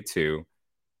connectivity to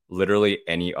literally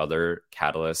any other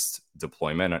Catalyst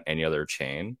deployment on any other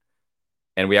chain.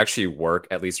 And we actually work,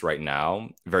 at least right now,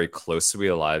 very closely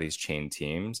with a lot of these chain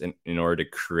teams in order to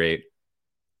create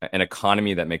an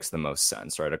economy that makes the most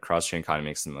sense, right? A cross-chain economy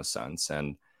makes the most sense.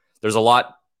 And there's a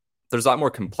lot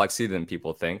more complexity than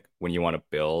people think when you want to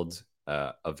build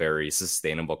a very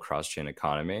sustainable cross-chain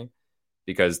economy,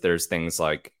 because there's things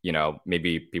like,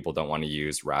 maybe people don't want to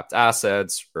use wrapped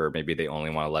assets, or maybe they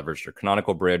only want to leverage their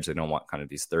canonical bridge. They don't want kind of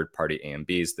these third-party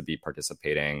AMBs to be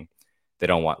participating. They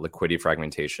don't want liquidity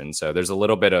fragmentation. So there's a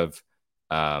little bit of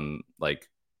like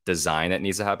design that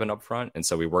needs to happen up front. And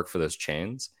so we work for those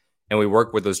chains, and we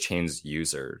work with those chains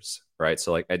users, right?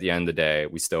 So like at the end of the day,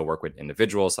 we still work with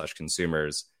individuals /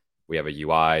 consumers. We have a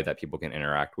UI that people can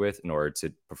interact with in order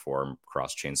to perform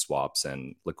cross-chain swaps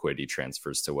and liquidity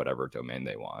transfers to whatever domain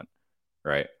they want,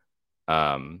 right?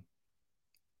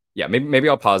 Yeah, maybe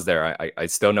I'll pause there. I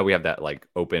still know we have that like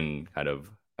open kind of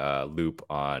loop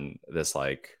on this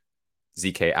like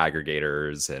ZK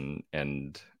aggregators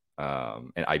and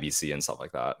IBC and stuff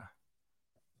like that.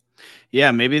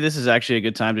 Yeah, maybe this is actually a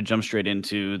good time to jump straight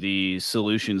into the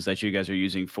solutions that you guys are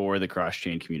using for the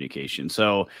cross-chain communication.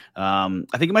 So I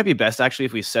think it might be best actually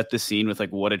if we set the scene with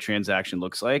like what a transaction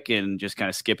looks like, and just kind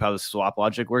of skip how the swap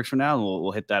logic works for now, and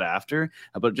we'll hit that after.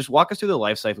 But just walk us through the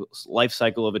life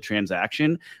cycle of a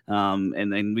transaction,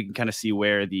 and then we can kind of see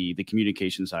where the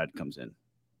communication side comes in.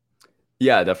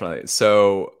 Yeah, definitely.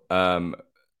 So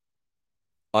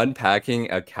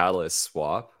unpacking a Catalyst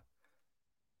swap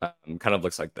kind of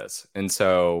looks like this. And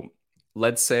so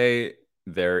let's say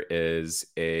there is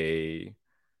let's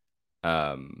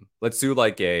do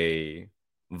like a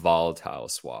volatile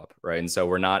swap, right? And so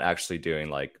we're not actually doing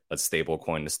like a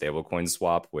stablecoin to stablecoin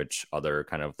swap, which other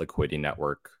kind of liquidity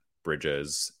network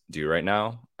bridges do right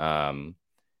now.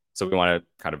 So we want to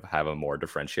kind of have a more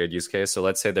differentiated use case. So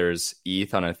let's say there's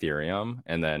ETH on Ethereum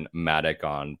and then Matic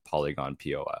on Polygon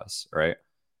POS, right?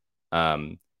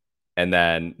 And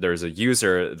then there's a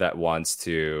user that wants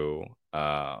to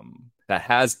that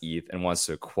has ETH and wants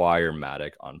to acquire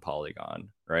Matic on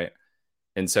Polygon, right?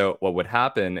 And so what would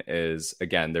happen is,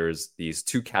 again, there's these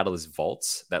two Catalyst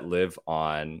vaults that live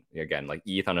on, again, like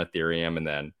ETH on Ethereum and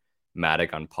then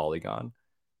Matic on Polygon.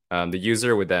 The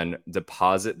user would then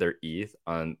deposit their ETH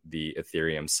on the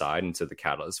Ethereum side into the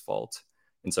Catalyst vault.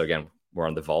 And so again, we're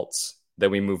on the vaults.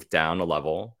 Then we move down a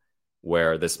level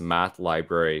where this math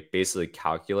library basically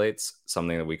calculates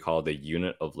something that we call the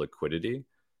unit of liquidity,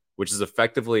 which is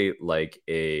effectively like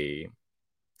there's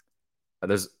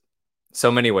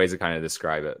so many ways to kind of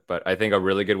describe it, but I think a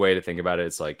really good way to think about it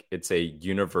is like it's a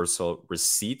universal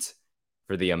receipt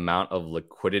for the amount of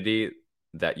liquidity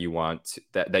that you want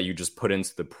that you just put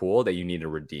into the pool that you need to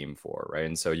redeem for, right?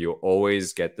 And so you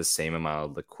always get the same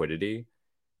amount of liquidity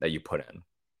that you put in.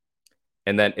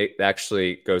 And then it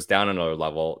actually goes down another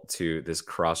level to this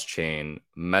cross-chain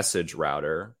message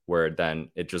router, where then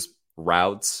it just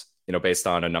routes, based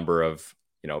on a number of,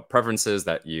 preferences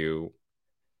that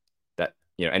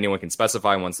anyone can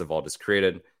specify once the vault is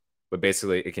created. But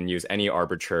basically, it can use any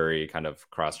arbitrary kind of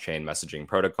cross-chain messaging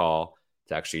protocol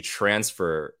to actually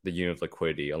transfer the unit of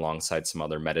liquidity alongside some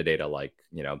other metadata like,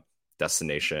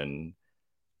 destination,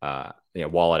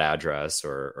 wallet address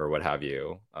or what have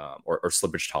you, or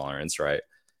slippage tolerance, right?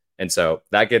 And so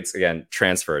that gets, again,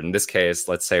 transferred. In this case,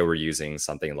 let's say we're using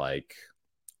something like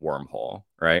Wormhole,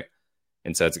 right?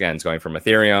 And so it's going from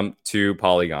Ethereum to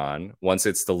Polygon. Once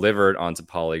it's delivered onto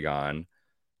Polygon,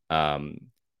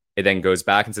 it then goes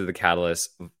back into the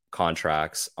Catalyst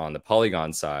contracts on the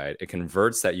Polygon side. It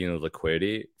converts that unit of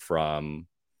liquidity from,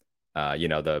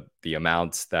 the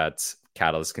amount that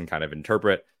Catalyst can kind of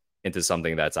interpret into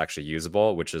something that's actually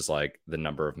usable, which is like the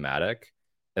number of Matic.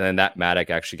 And then that Matic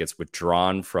actually gets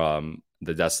withdrawn from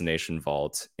the destination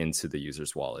vault into the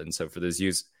user's wallet. And so for this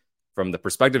use, from the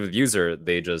perspective of the user,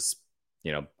 they just,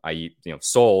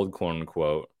 sold, quote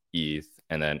unquote, ETH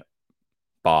and then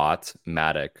bought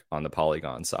Matic on the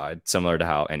Polygon side, similar to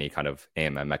how any kind of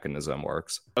AMM mechanism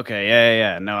works. Okay,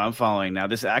 yeah. No, I'm following now.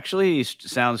 This actually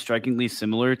sounds strikingly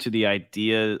similar to the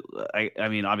idea. I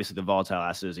mean, obviously the volatile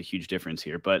asset is a huge difference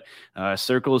here, but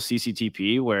Circle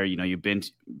CCTP, where you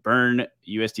burn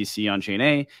USDC on chain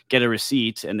A, get a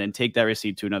receipt, and then take that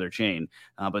receipt to another chain.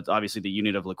 But obviously the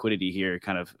unit of liquidity here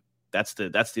kind of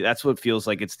that's what feels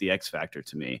like it's the X factor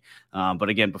to me. But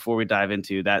again, before we dive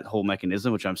into that whole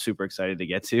mechanism, which I'm super excited to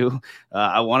get to,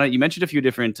 you mentioned a few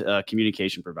different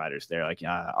communication providers there, like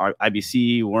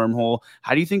IBC, Wormhole.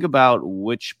 How do you think about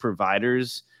which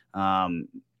providers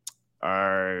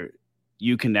are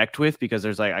you connect with? Because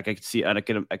there's I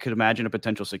could imagine a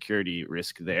potential security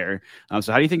risk there.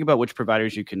 So how do you think about which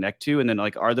providers you connect to? And then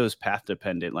are those path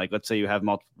dependent? Like, let's say you have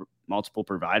multiple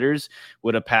providers.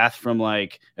 Would a path from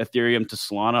Ethereum to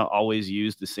Solana always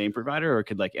use the same provider, or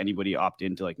could anybody opt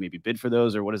in to maybe bid for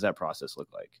those, or what does that process look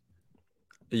like?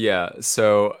 Yeah.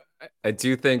 So I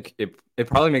do think it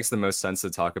probably makes the most sense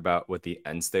to talk about what the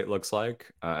end state looks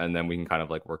like. And then we can kind of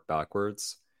work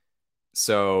backwards.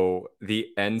 So the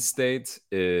end state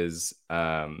is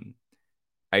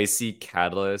I see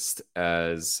Catalyst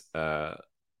as a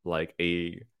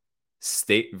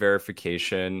state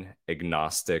verification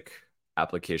agnostic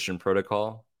application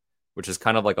protocol, which is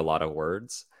kind of a lot of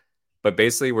words. But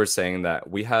basically we're saying that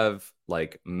we have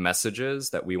messages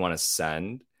that we want to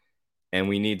send, and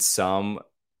we need some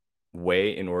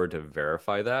way in order to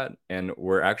verify that. And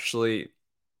we're actually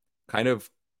kind of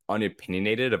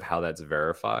unopinionated of how that's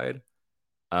verified.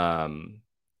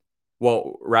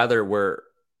 Well, rather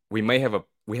we may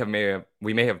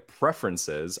have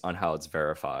preferences on how it's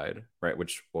verified, right?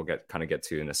 Which we'll get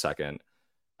to in a second.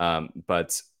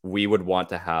 But we would want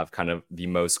to have kind of the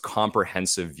most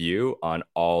comprehensive view on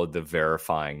all the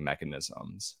verifying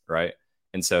mechanisms, right?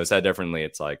 And so said differently,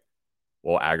 it's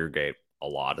we'll aggregate a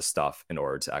lot of stuff in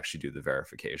order to actually do the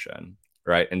verification,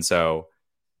 right? And so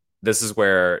this is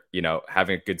where,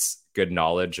 having a good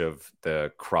knowledge of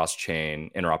the cross-chain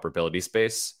interoperability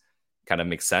space kind of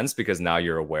makes sense, because now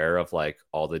you're aware of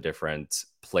all the different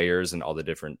players and all the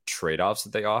different trade-offs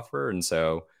that they offer. And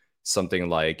so something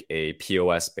like a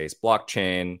POS-based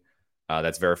blockchain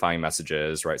that's verifying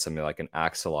messages, right? Something like an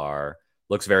Axelar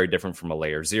looks very different from a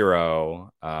layer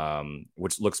 0,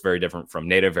 which looks very different from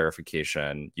native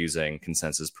verification using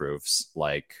consensus proofs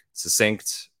like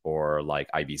Succinct or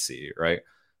IBC, right?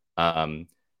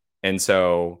 And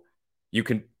so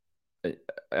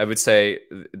I would say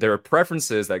there are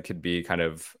preferences that could be kind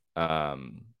of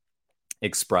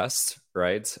expressed,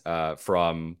 right?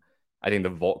 From, I think, the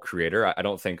Vault creator. I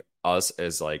don't think us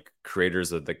as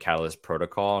creators of the Catalyst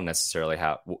protocol necessarily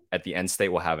have, at the end state,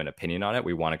 will have an opinion on it.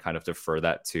 We want to kind of defer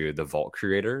that to the Vault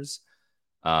creators,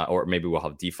 or maybe we'll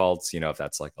have defaults, if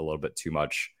that's a little bit too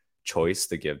much choice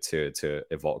to give to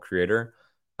a Vault creator.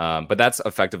 But that's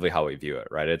effectively how we view it,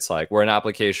 right? It's we're an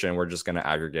application, we're just going to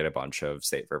aggregate a bunch of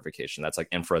state verification. That's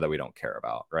infra that we don't care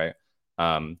about, right?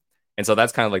 And so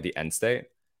that's kind of the end state.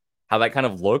 How that kind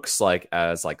of looks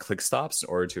as click stops in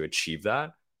order to achieve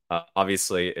that,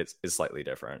 obviously it's slightly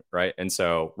different, right? And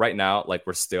so right now,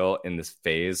 we're still in this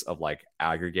phase of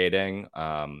aggregating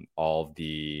all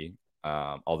the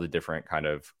different kind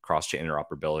of cross-chain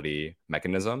interoperability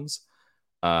mechanisms.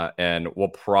 And we'll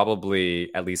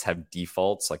probably at least have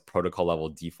defaults, protocol level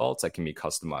defaults that can be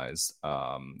customized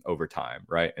over time,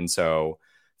 right? And so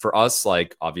for us,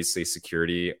 obviously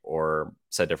security, or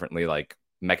said differently,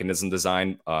 mechanism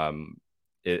design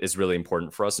is really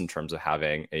important for us in terms of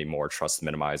having a more trust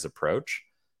minimized approach,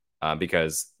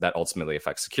 because that ultimately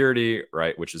affects security,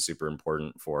 right? Which is super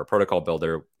important for a protocol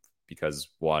builder, because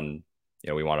one,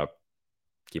 we want to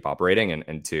keep operating,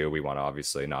 and two, we want to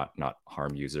obviously not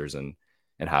harm users and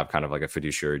have kind of a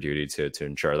fiduciary duty to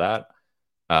ensure that.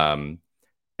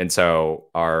 And so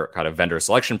our kind of vendor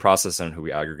selection process and who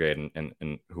we aggregate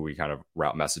and who we kind of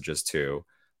route messages to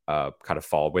kind of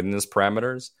fall within these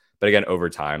parameters. But again, over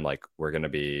time, we're going to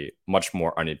be much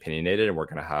more unopinionated, and we're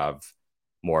going to have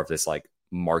more of this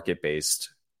market-based,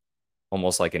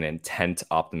 almost an intent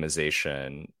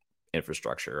optimization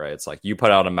infrastructure, right? It's you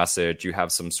put out a message, you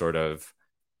have some sort of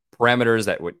parameters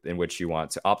in which you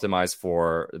want to optimize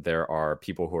for. There are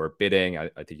people who are bidding. I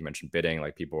think you mentioned bidding,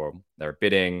 people that are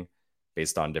bidding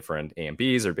based on different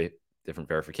AMBs or different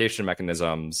verification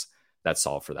mechanisms that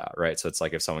solve for that, right? So it's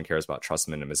if someone cares about trust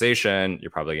minimization, you're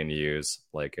probably going to use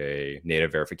a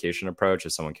native verification approach.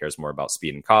 If someone cares more about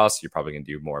speed and cost, you're probably going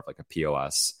to do more of a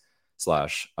POS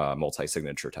 /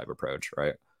 multi-signature type approach,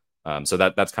 right? So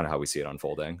that's kind of how we see it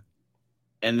unfolding.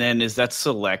 And then is that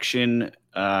selection?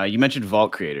 You mentioned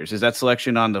Vault creators. Is that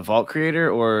selection on the Vault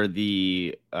creator or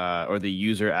the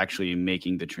user actually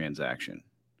making the transaction?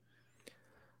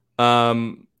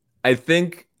 I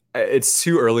think it's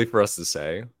too early for us to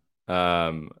say.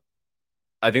 I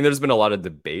think there's been a lot of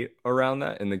debate around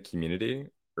that in the community,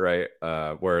 right?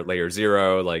 Where layer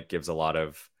 0 gives a lot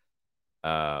of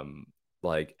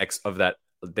of that.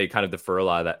 They kind of defer a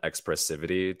lot of that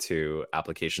expressivity to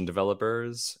application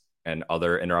developers, and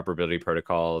other interoperability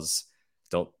protocols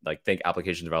don't think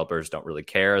application developers don't really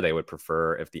care. They would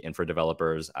prefer if the infra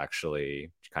developers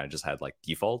actually kind of just had like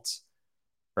defaults,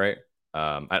 right?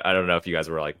 I don't know if you guys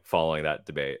were like following that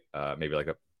debate, maybe like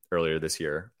earlier this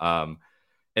year.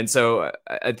 And so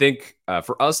I think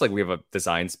for us, like we have a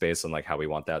design space on like how we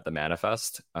want that to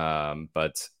manifest.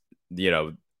 But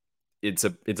it's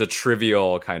a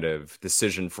trivial kind of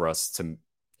decision for us to.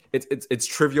 It's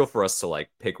trivial for us to like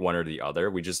pick one or the other.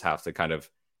 We just have to kind of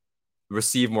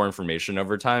receive more information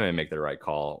over time and make the right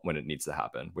call when it needs to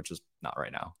happen, which is not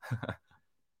right now.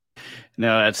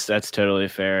 No, that's totally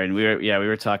fair. And we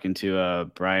were talking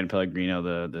to Brian Pellegrino,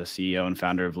 the CEO and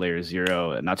founder of Layer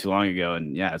Zero, not too long ago.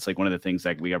 And yeah, it's like one of the things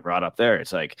that we got brought up there.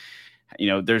 It's like,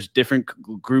 there's different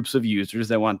groups of users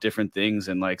that want different things.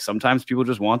 And like sometimes people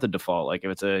just want the default. Like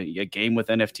if it's a game with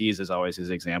NFTs is always his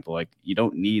example. Like you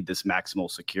don't need this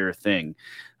maximal secure thing.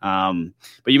 But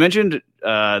you mentioned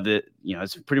that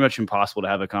it's pretty much impossible to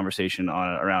have a conversation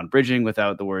around bridging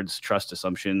without the words trust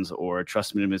assumptions or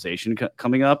trust minimization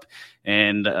coming up.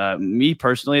 And me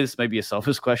personally, this might be a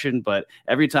selfish question, but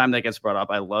every time that gets brought up,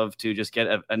 I love to just get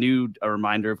a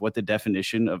reminder of what the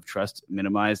definition of trust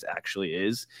minimized actually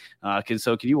is. Can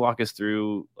you walk us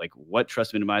through like what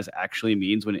trust minimized actually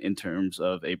means in terms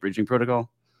of a bridging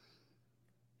protocol?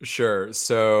 Sure.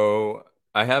 So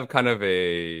I have kind of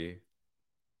a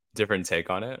different take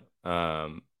on it. I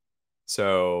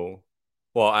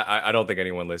don't think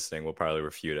anyone listening will probably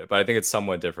refute it, but I think it's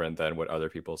somewhat different than what other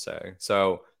people say.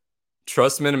 So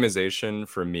trust minimization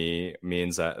for me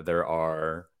means that there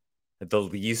are the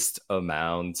least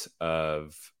amount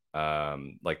of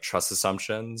like trust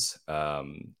assumptions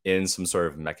in some sort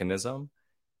of mechanism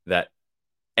that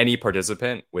any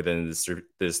participant within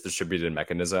this distributed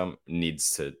mechanism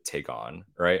needs to take on,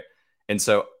 right? And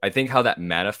so I think how that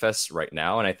manifests right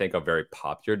now, and I think a very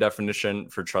popular definition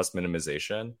for trust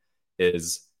minimization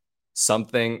is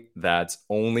something that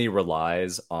only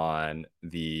relies on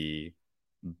the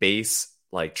base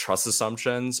like trust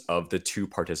assumptions of the two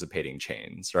participating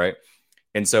chains, right?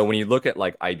 And so when you look at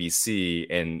like IBC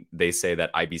and they say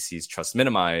that IBC's trust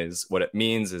minimize, what it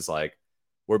means is like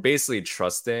we're basically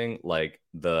trusting like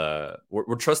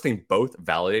we're trusting both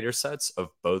validator sets of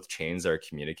both chains that are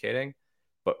communicating.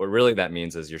 But what really that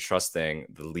means is you're trusting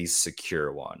the least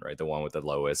secure one, right? The one with the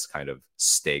lowest kind of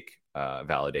stake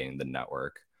validating the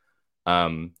network.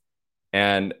 I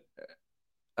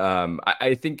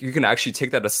think you can actually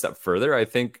take that a step further. I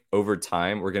think over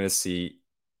time, we're going to see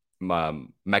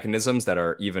mechanisms that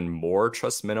are even more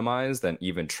trust minimized than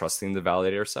even trusting the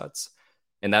validator sets.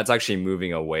 And that's actually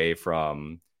moving away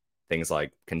from things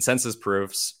like consensus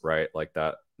proofs, right? Like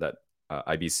that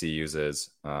IBC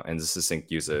uses and the Sync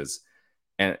uses.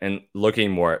 And looking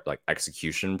more at like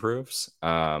execution proofs.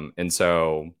 And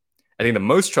so I think the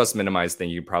most trust minimized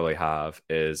thing you probably have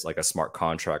is like a smart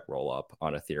contract rollup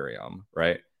on Ethereum,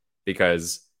 right?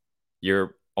 Because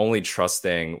you're only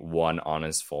trusting one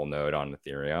honest full node on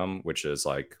Ethereum, which is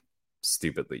like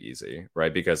stupidly easy,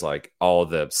 right? Because like all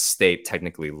the state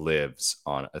technically lives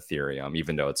on Ethereum,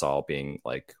 even though it's all being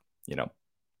like,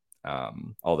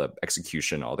 all the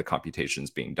execution, all the computations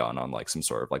being done on like some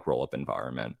sort of like rollup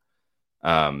environment.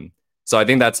 So I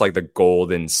think that's like the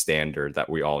golden standard that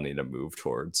we all need to move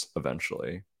towards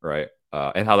eventually, right?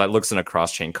 And how that looks in a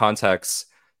cross-chain context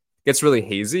gets really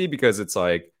hazy because it's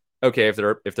like, okay, if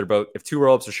two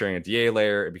rollups are sharing a DA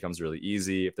layer, it becomes really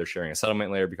easy. If they're sharing a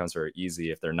settlement layer, it becomes very easy.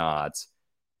 If they're not,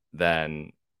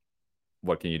 then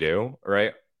what can you do,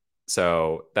 right?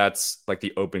 So that's like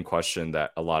the open question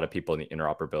that a lot of people in the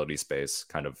interoperability space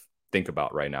kind of think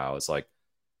about right now is like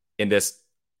in this.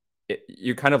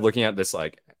 You're kind of looking at this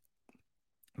like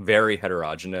very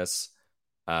heterogeneous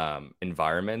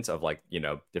environment of like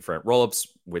different rollups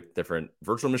with different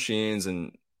virtual machines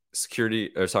and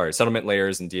settlement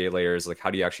layers and DA layers. Like how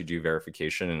do you actually do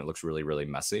verification? And it looks really, really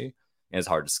messy and it's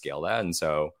hard to scale that. And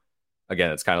so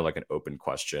again, it's kind of like an open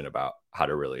question about how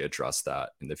to really address that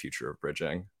in the future of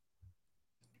bridging.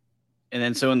 And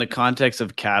then so in the context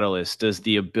of Catalyst, does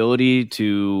the ability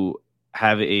to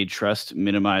have a trust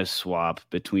minimized swap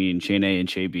between chain A and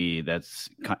chain B that's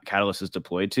Catalyst is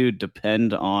deployed to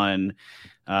depend on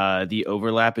the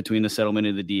overlap between the settlement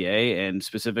and the DA, and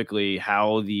specifically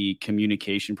how the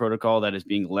communication protocol that is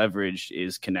being leveraged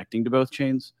is connecting to both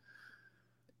chains?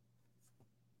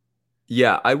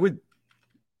 Yeah, I would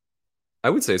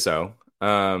say so.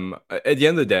 At the end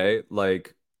of the day,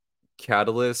 like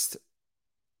Catalyst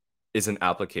is an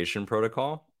application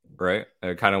protocol, right?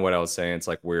 Kind of what I was saying. It's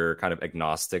like we're kind of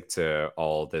agnostic to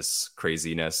all this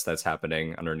craziness that's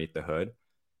happening underneath the hood.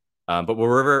 But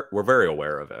we're very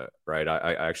aware of it, right?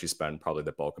 I actually spend probably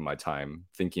the bulk of my time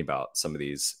thinking about some of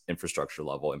these infrastructure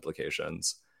level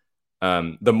implications.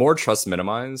 The more trust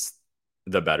minimized,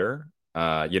 the better.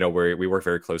 We work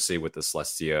very closely with the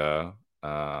Celestia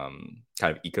kind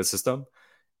of ecosystem,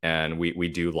 and we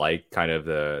do like kind of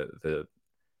the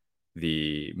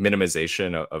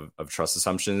minimization of trust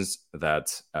assumptions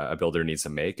that a builder needs to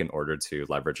make in order to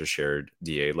leverage a shared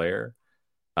DA layer.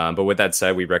 But with that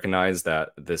said, we recognize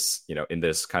that this, in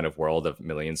this kind of world of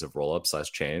millions of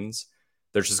rollups / chains,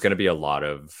 there's just going to be a lot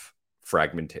of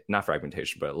not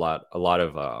fragmentation, but a lot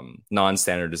of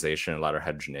non-standardization, a lot of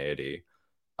heterogeneity.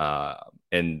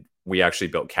 And we actually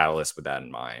built Catalyst with that in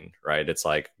mind, right? It's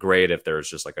like great if there's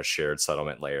just like a shared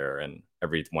settlement layer and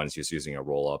everyone's just using a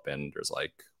rollup, and there's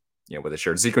like, with a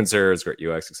shared sequencer, it's great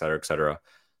UX, et cetera, et cetera.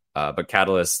 But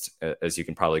Catalyst, as you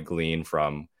can probably glean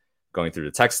from going through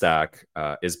the tech stack,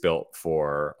 is built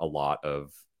for a lot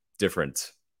of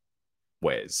different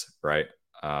ways, right?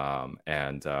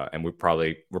 And we're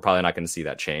probably not going to see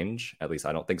that change. At least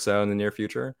I don't think so in the near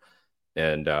future.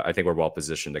 And I think we're well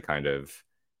positioned to kind of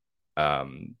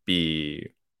be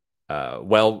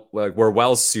we're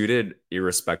well suited,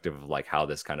 irrespective of like how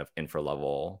this kind of infra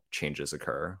level changes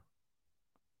occur.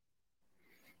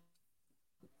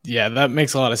 Yeah, that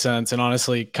makes a lot of sense. And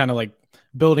honestly, kind of like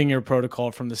building your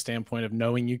protocol from the standpoint of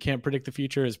knowing you can't predict the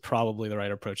future is probably the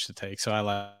right approach to take. So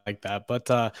I like that.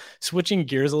 But switching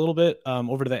gears a little bit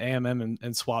over to the AMM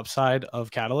and swap side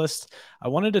of Catalyst, I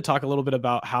wanted to talk a little bit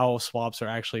about how swaps are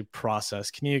actually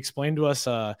processed. Can you explain to us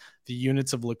the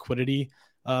units of liquidity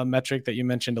metric that you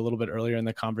mentioned a little bit earlier in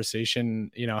the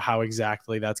conversation, how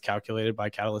exactly that's calculated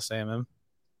by Catalyst AMM?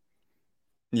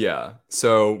 Yeah.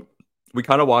 So we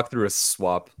kind of walk through a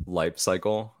swap life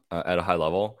cycle at a high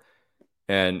level.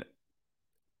 And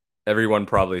everyone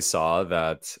probably saw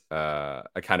that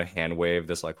I kind of hand waved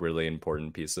this like really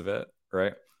important piece of it,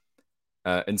 right?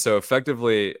 And so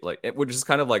effectively, which is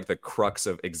kind of like the crux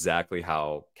of exactly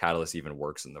how Catalyst even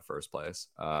works in the first place.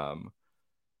 And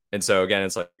so again,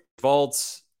 it's like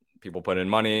vaults, people put in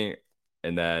money,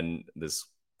 and then this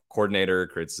coordinator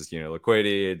creates this unit of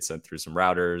liquidity. It's sent through some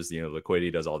routers. The unit of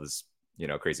liquidity does all this,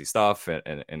 crazy stuff,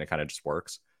 and it kind of just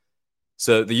works.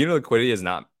 So the unit of liquidity is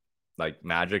not like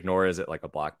magic, nor is it like a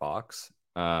black box.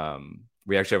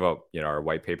 We actually have our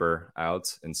white paper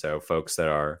out, and so folks that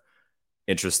are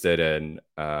interested in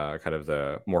kind of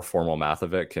the more formal math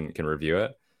of it can review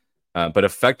it. But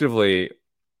effectively,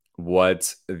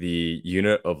 what the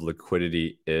unit of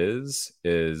liquidity is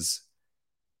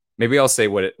maybe I'll say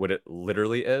what it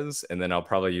literally is, and then I'll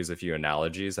probably use a few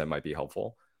analogies that might be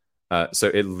helpful. So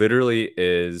it literally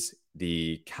is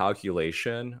the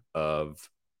calculation of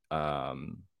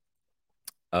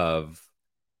it's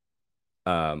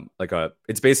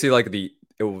basically like it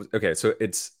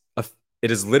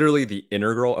is literally the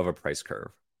integral of a price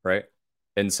curve, right?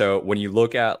 And so when you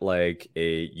look at like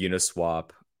a Uniswap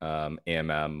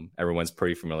AMM, everyone's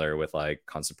pretty familiar with like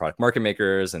constant product market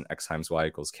makers and X times Y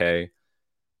equals K.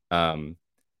 A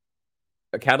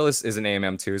Catalyst is an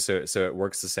AMM too, so it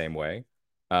works the same way.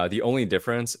 The only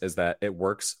difference is that it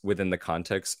works within the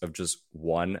context of just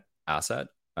one asset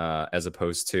as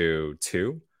opposed to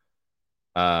two.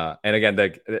 And again,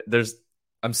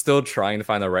 I'm still trying to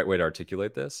find the right way to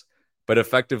articulate this, but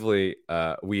effectively,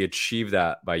 we achieve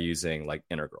that by using like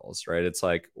integrals, right? It's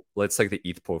like, let's take the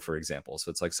ETH pool, for example.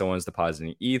 So it's like someone's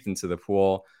depositing ETH into the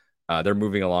pool. They're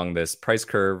moving along this price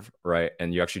curve, right?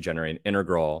 And you actually generate an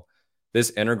integral.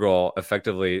 This integral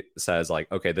effectively says like,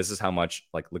 okay, this is how much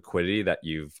like liquidity that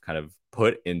you've kind of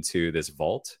put into this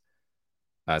vault.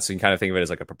 So you can kind of think of it as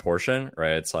like a proportion,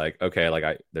 right? It's like, okay,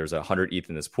 like there's 100 ETH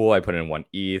in this pool. I put in 1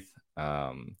 ETH.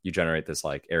 You generate this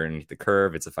like area underneath the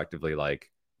curve. It's effectively like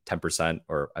 10%,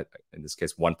 or in this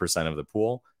case, 1% of the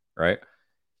pool, right?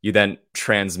 You then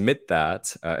transmit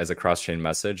that as a cross-chain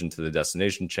message into the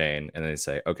destination chain, and then they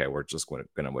say, okay, we're just going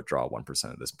to withdraw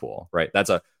 1% of this pool, right? That's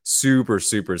a super,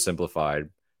 super simplified,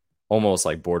 almost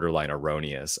like borderline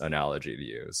erroneous analogy to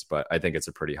use, but I think it's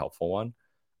a pretty helpful one.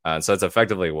 So that's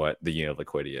effectively what the unit of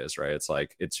liquidity is, right? It's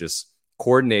like, it's just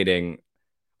coordinating,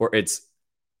 or it's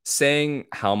saying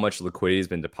how much liquidity has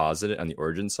been deposited on the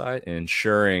origin side and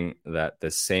ensuring that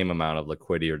the same amount of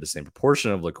liquidity or the same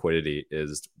proportion of liquidity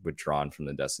is withdrawn from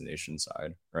the destination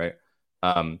side, right?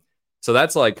 So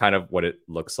that's like kind of what it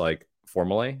looks like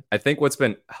formally. I think what's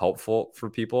been helpful for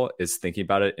people is thinking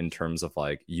about it in terms of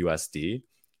like USD.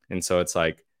 And so it's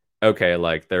like, okay,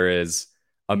 like there is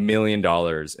 $1 million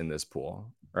in this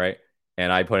pool, right?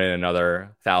 And I put in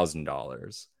another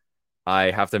 $1,000.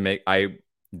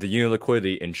 The unit of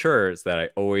liquidity ensures that I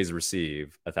always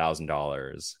receive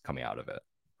 $1,000 coming out of it,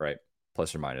 right?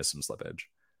 plus or minus some slippage.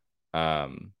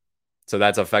 So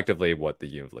that's effectively what the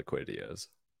unit of liquidity is.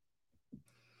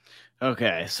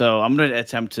 Okay, so I'm going to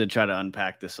attempt to try to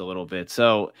unpack this a little bit.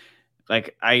 So,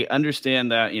 like, I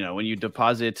understand that, you know, when you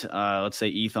deposit, let's say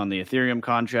ETH on the Ethereum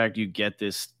contract, you get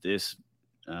this it's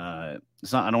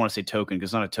not, I don't want to say token because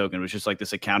it's not a token, it's just like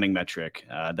this accounting metric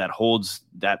that holds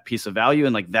that piece of value,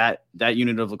 and like that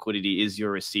unit of liquidity is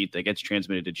your receipt that gets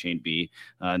transmitted to chain B,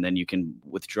 and then you can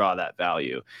withdraw that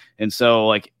value. And so,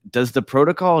 like, does the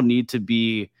protocol need to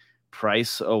be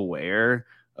price aware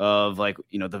of, like,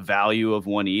 you know, the value of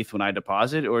one ETH when I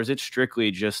deposit, or is it strictly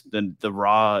just the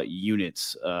raw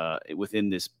units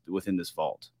within this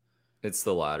vault? It's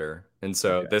the latter. And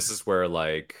so this is where,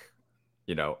 like,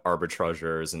 you know,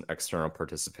 arbitrageurs and external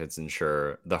participants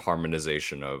ensure the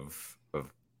harmonization of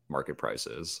market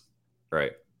prices,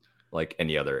 right? Like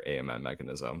any other AMM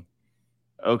mechanism.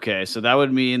 Okay, so that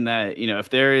would mean that, you know, if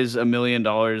there is $1 million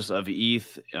of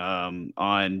ETH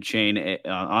on chain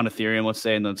on Ethereum, let's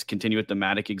say, and let's continue with the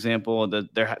Matic example,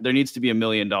 there needs to be $1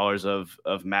 million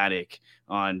of Matic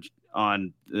on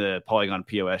the Polygon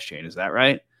POS chain. Is that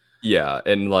right? Yeah,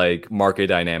 and like market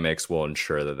dynamics will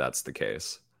ensure that that's the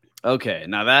case. Okay,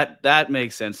 now that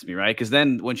makes sense to me, right? Because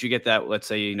then once you get that, let's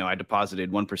say, you know, I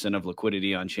deposited 1% of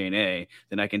liquidity on chain A,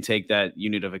 then I can take that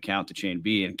unit of account to chain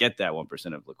B and get that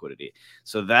 1% of liquidity.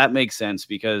 So that makes sense,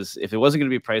 because if it wasn't going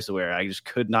to be price aware, I just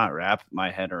could not wrap my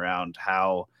head around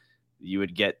how you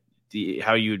would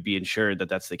be ensured that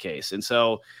that's the case. And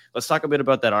so let's talk a bit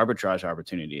about that arbitrage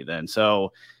opportunity then.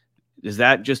 So is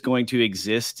that just going to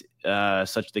exist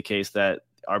such the case that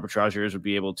arbitrageurs would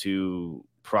be able to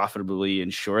profitably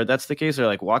ensure that's the case? Or,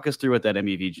 like, walk us through what that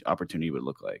MEV opportunity would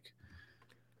look like.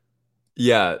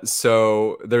 Yeah,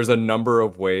 so there's a number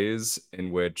of ways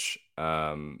in which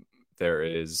there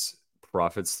is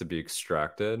profits to be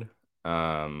extracted.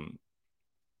 It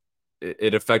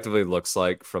effectively looks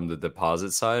like from the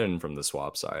deposit side and from the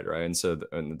swap side, right? And so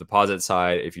on the deposit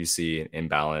side, if you see an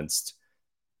imbalanced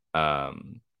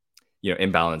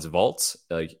imbalanced vaults,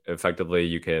 like effectively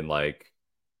you can like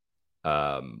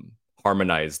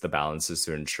harmonize the balances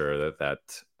to ensure that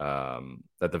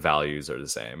the values are the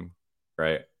same,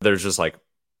 right? There's just like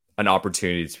an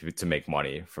opportunity to make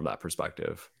money from that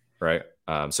perspective, right?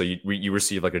 So you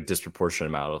receive like a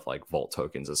disproportionate amount of like vault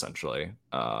tokens essentially in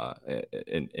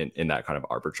that kind of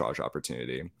arbitrage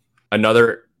opportunity.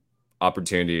 Another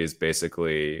opportunity is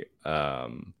basically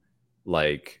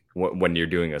like when you're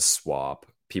doing a swap,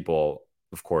 people,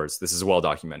 of course, this is well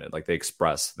documented, like they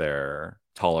express their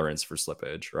tolerance for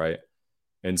slippage, right?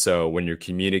 And so when you're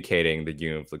communicating the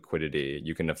unit of liquidity,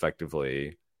 you can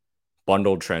effectively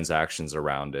bundle transactions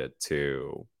around it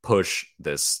to push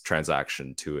this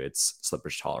transaction to its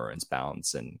slippage tolerance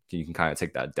bounds, and you can kind of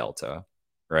take that delta,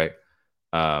 right?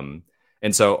 And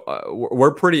so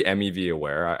we're pretty MEV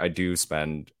aware. I do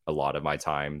spend a lot of my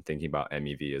time thinking about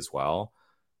MEV as well.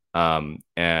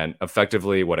 And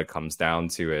effectively what it comes down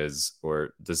to is we're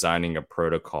designing a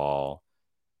protocol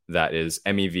that is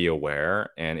MEV aware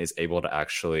and is able to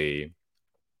actually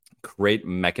create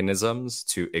mechanisms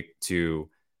to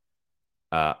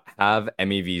have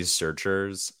MEV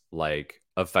searchers like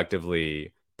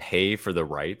effectively pay for the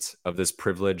right of this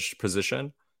privileged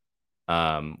position,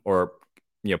 or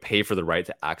pay for the right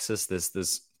to access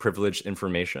this privileged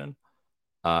information.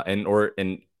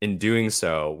 In doing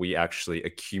so, we actually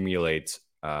accumulate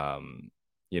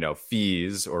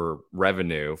fees or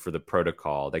revenue for the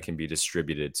protocol that can be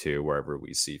distributed to wherever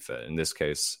we see fit. In this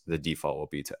case, the default will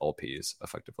be to LPs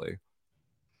effectively.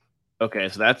 Okay,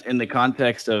 so that's in the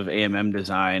context of AMM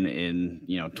design in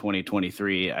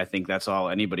 2023. I think that's all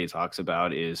anybody talks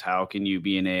about is how can you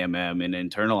be an AMM and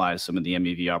internalize some of the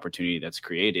MEV opportunity that's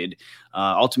created,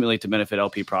 ultimately to benefit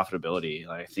LP profitability.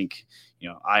 I think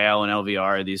IL and LVR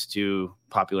are these two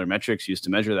popular metrics used to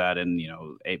measure that, and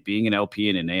being an LP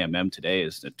and an AMM today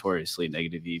is notoriously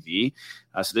negative EV.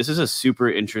 So this is a super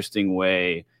interesting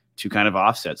way to kind of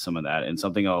offset some of that, and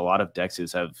something a lot of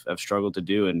dexes have struggled to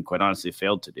do and quite honestly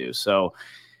failed to do. So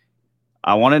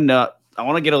I want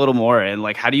to get a little more, and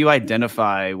like, how do you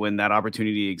identify when that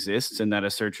opportunity exists and that a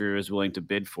searcher is willing to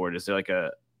bid for it? Is there like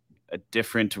a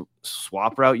different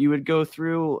swap route you would go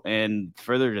through? And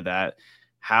further to that,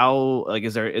 how, like,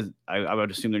 I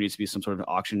would assume there needs to be some sort of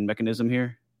auction mechanism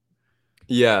here.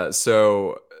 Yeah.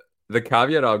 So the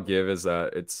caveat I'll give is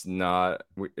that it's not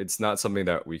something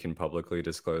that we can publicly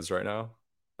disclose right now.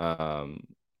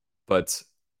 But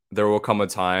there will come a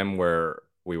time where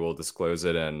we will disclose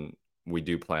it, and we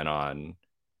do plan on,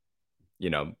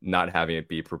 not having it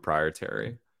be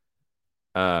proprietary.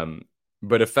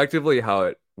 But effectively how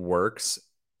it works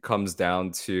comes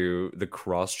down to the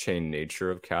cross-chain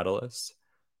nature of Catalyst.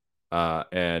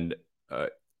 And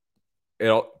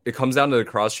it comes down to the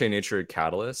cross-chain nature of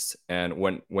Catalyst. And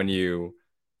when you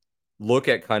look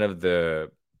at kind of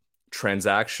the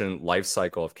transaction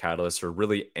lifecycle of Catalyst, or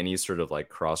really any sort of like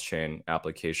cross-chain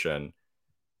application,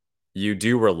 you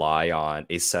do rely on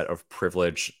a set of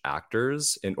privileged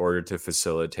actors in order to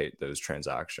facilitate those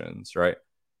transactions, right?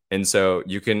 And so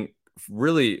you can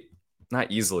really,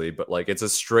 not easily, but like it's a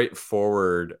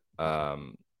straightforward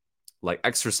like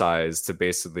exercise to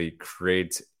basically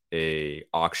create a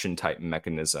auction type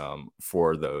mechanism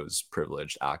for those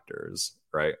privileged actors,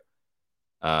 right?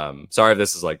 Sorry if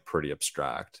this is like pretty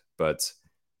abstract, but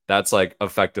that's like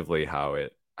effectively how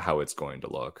it's going to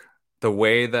look. The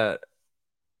way that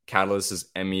Catalyst is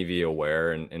MEV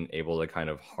aware and able to kind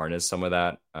of harness some of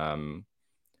that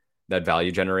that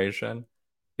value generation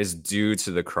is due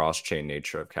to the cross-chain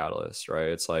nature of Catalyst, right?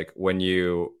 It's like when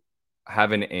you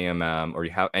have an AMM or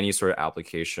you have any sort of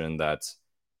application that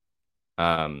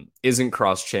isn't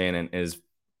cross-chain and is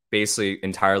basically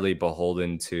entirely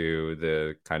beholden to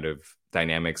the kind of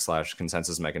dynamic /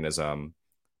 consensus mechanism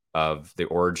of the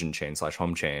origin chain /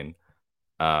 home chain.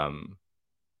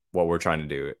 What we're trying to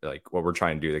do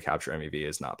to capture MEV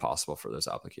is not possible for those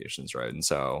applications, right? And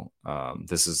so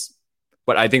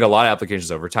but I think a lot of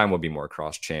applications over time will be more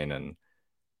cross-chain, and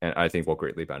I think we'll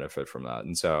greatly benefit from that.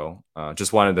 And so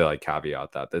just wanted to like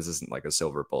caveat that this isn't like a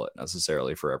silver bullet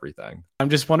necessarily for everything. I'm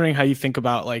just wondering how you think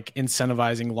about like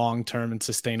incentivizing long-term and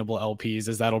sustainable LPs,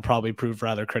 as that'll probably prove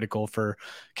rather critical for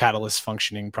Catalyst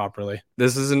functioning properly.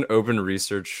 This is an open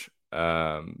research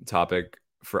topic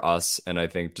for us, and I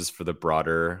think just for the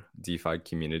broader DeFi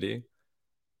community.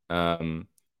 I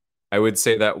would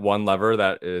say that one lever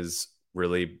that is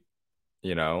really,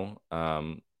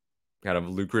 kind of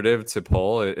lucrative to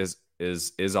pull is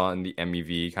on the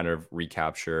MEV kind of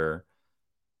recapture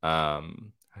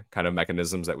kind of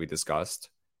mechanisms that we discussed.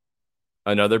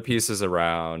 Another piece is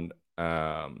around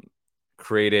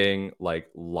creating like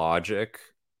logic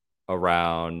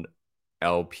around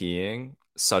LPing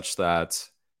such that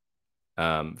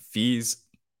fees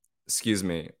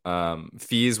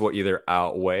will either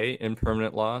outweigh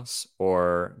impermanent loss,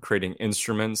 or creating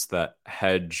instruments that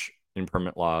hedge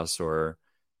impermanent loss, or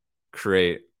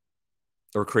creating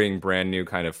brand new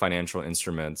kind of financial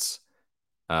instruments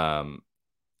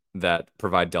that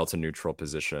provide delta neutral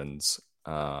positions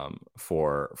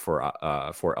for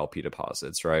LP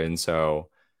deposits, right? And so,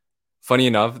 funny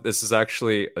enough, this is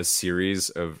actually a series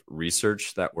of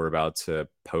research that we're about to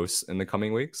post in the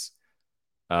coming weeks.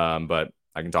 But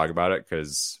I can talk about it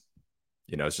because,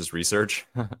 it's just research.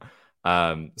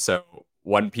 So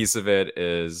one piece of it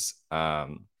is,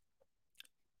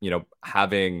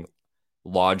 having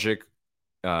logic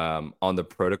on the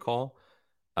protocol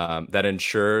that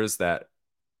ensures that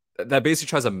basically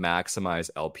tries to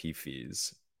maximize LP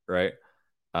fees, right?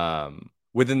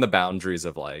 Within the boundaries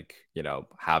of like,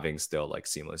 having still like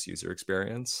seamless user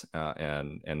experience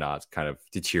and not kind of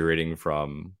deteriorating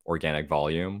from organic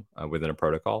volume within a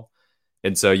protocol.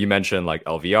 And so you mentioned like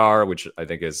LVR, which I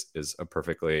think is a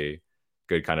perfectly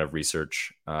good kind of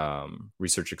research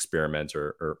experiment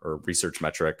or research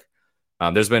metric.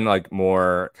 There's been like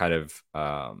more kind of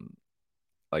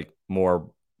like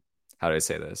more, how do I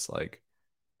say this? Like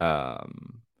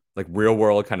real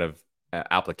world kind of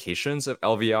applications of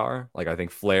LVR. Like I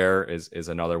think Flare is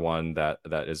another one that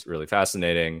is really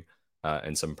fascinating.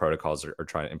 And some protocols are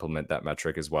trying to implement that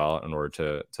metric as well in order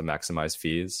to maximize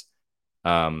fees.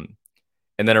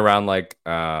 And then around like,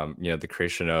 the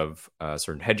creation of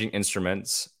certain hedging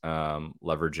instruments,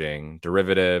 leveraging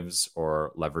derivatives,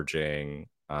 or leveraging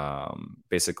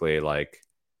basically like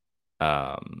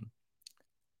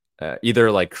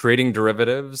either like creating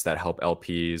derivatives that help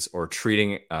LPs, or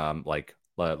treating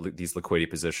these liquidity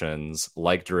positions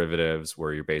like derivatives,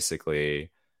 where you're basically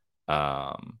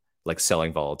like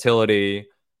selling volatility,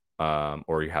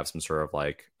 or you have some sort of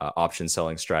like option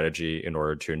selling strategy in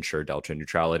order to ensure delta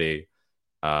neutrality.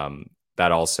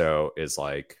 That also is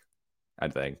like, I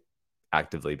think,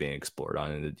 actively being explored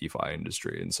in the DeFi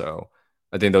industry. And so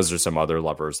I think those are some other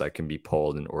levers that can be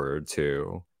pulled in order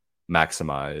to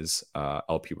maximize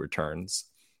LP returns.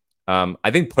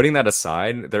 I think putting that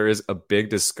aside, there is a big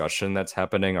discussion that's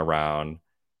happening around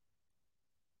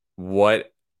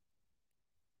what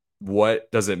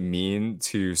does it mean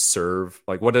to serve,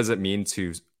 like what does it mean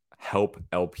to help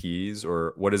LPs,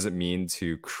 or what does it mean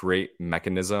to create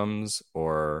mechanisms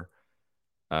or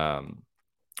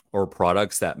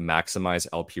products that maximize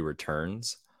LP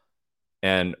returns,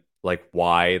 and like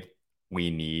why we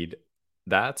need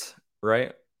that,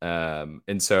 right?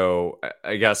 And so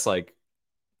I guess like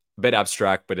bit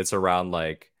abstract, but it's around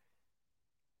like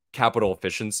capital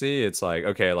efficiency. It's like,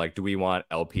 okay, like, do we want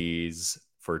LPs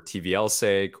for TVL's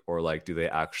sake, or like, do they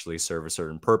actually serve a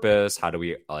certain purpose? How do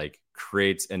we like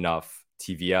create enough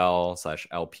TVL slash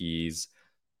LPs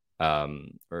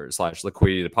or slash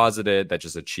liquidity deposited that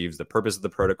just achieves the purpose of the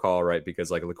protocol, right? Because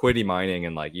like liquidity mining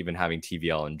and like even having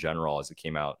TVL in general, as it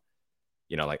came out,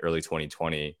 like early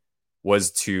 2020,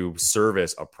 was to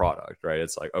service a product, right?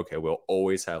 It's like, okay, we'll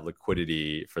always have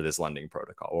liquidity for this lending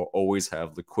protocol. We'll always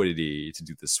have liquidity to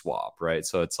do the swap, right?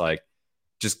 So it's like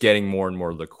just getting more and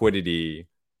more liquidity,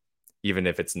 even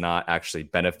if it's not actually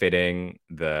benefiting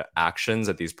the actions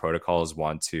that these protocols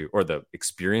want to, or the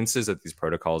experiences that these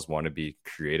protocols want to be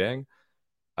creating,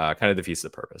 kind of defeats the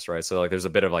purpose, right? So like there's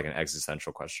a bit of like an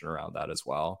existential question around that as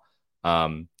well.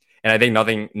 And I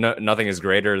think nothing is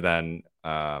greater than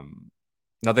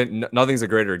nothing's a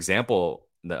greater example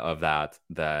of that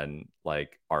than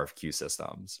like RFQ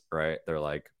systems, right? They're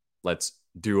like, let's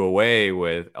do away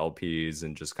with LPs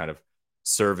and just kind of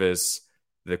service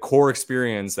the core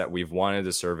experience that we've wanted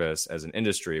to service as an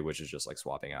industry, which is just like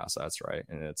swapping assets, right?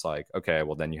 And it's like, okay,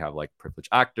 well then you have like privileged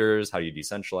actors. How do you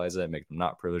decentralize it, make them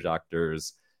not privileged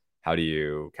actors? How do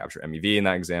you capture MEV in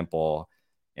that example?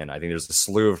 And I think there's a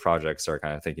slew of projects that are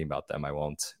kind of thinking about them. I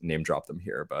won't name drop them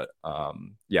here, but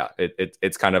yeah,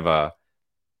 it's kind of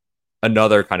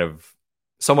another kind of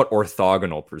somewhat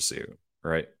orthogonal pursuit,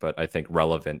 right? But I think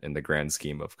relevant in the grand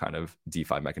scheme of kind of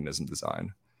DeFi mechanism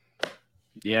design.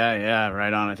 Yeah,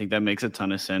 right on. I think that makes a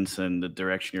ton of sense and the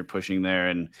direction you're pushing there.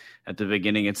 And at the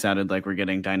beginning, it sounded like we're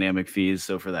getting dynamic fees.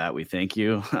 So for that, we thank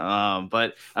you.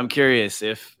 But I'm curious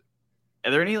are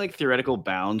there any like theoretical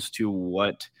bounds to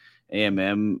what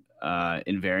AMM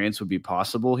invariance would be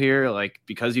possible here? Like,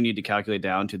 because you need to calculate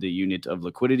down to the unit of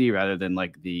liquidity rather than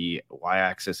like the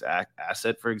y-axis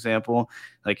asset, for example,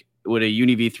 like would a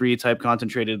Uni V3 type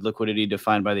concentrated liquidity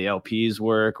defined by the LPs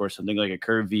work, or something like a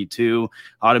Curve V2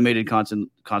 automated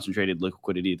concentrated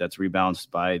liquidity that's rebalanced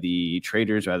by the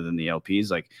traders rather than the LPs?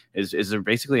 Like, is there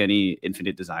basically any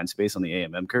infinite design space on the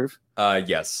AMM curve?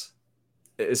 Yes,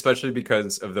 especially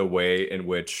because of the way in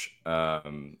which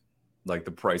like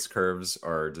the price curves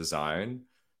are designed.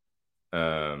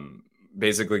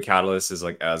 Basically Catalyst is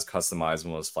like as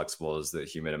customizable, as flexible as the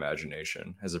human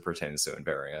imagination as it pertains to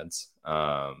invariance.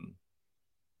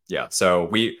 Yeah, so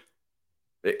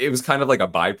it was kind of like a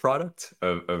byproduct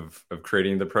of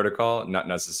creating the protocol, not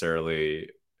necessarily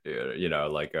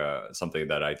like something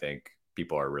that I think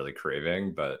people are really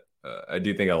craving, but I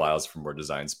do think it allows for more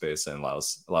design space and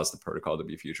allows the protocol to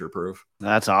be future proof.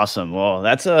 That's awesome. Well,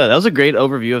 that was a great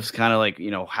overview of kind of like,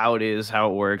 how it is, how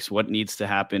it works, what needs to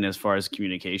happen as far as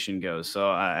communication goes.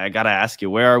 So I got to ask you,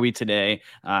 where are we today?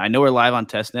 I know we're live on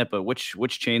testnet, but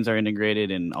which chains are integrated,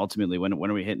 and ultimately when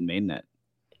are we hitting mainnet?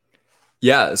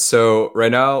 Yeah, so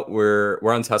right now we're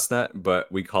on testnet,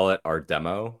 but we call it our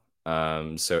demo.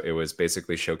 So it was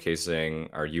basically showcasing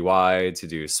our UI to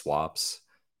do swaps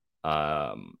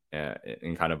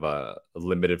in kind of a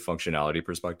limited functionality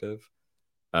perspective.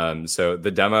 So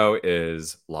the demo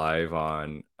is live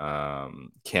on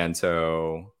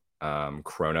Canto,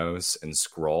 Chronos, and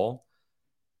Scroll,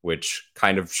 which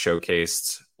kind of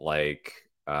showcased like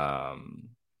Cosmos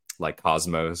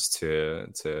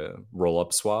to roll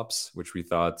up swaps, which we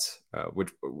thought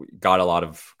which got a lot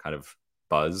of kind of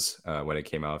buzz when it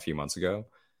came out a few months ago.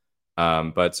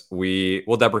 But we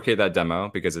will deprecate that demo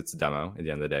because it's a demo at the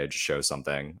end of the day, just show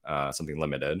something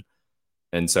limited.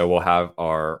 And so we'll have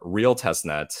our real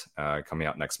testnet coming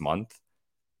out next month.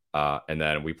 And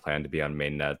then we plan to be on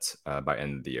mainnet by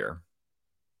end of the year.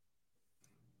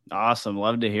 Awesome.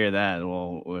 Love to hear that.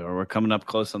 Well, we're coming up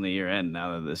close on the year end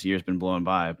now that this year's been blowing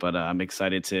by, but I'm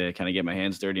excited to kind of get my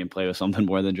hands dirty and play with something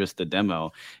more than just the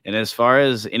demo. And as far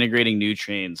as integrating new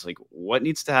chains, like what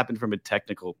needs to happen from a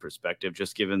technical perspective,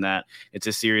 just given that it's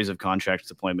a series of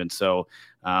contract deployments. So,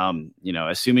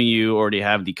 assuming you already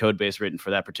have the code base written for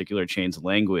that particular chain's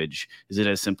language, is it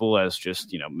as simple as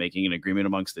just, making an agreement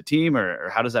amongst the team, or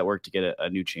how does that work to get a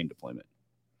new chain deployment?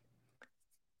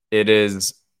 It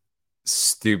is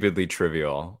stupidly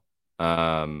trivial.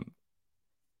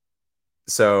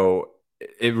 So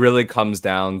it really comes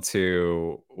down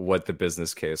to what the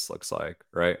business case looks like,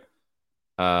 right?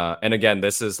 And again,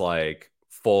 this is like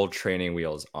full training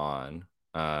wheels on.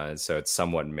 So it's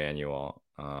somewhat manual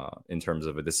in terms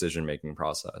of a decision-making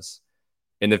process.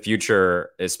 In the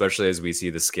future, especially as we see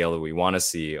the scale that we want to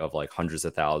see of like hundreds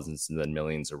of thousands and then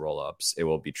millions of rollups, it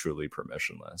will be truly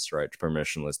permissionless, right?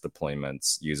 Permissionless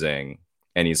deployments using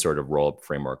any sort of rollup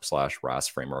framework / RAS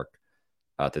framework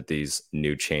that these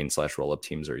new chain / rollup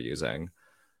teams are using.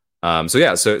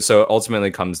 So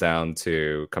ultimately comes down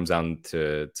to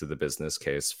the business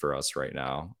case for us right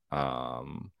now.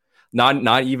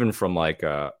 Not even from like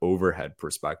a overhead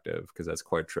perspective, because that's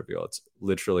quite trivial. It's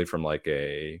literally from like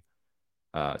a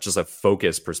just a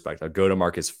focus perspective, a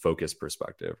go-to-market focus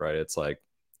perspective, right? It's like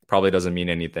probably doesn't mean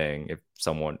anything if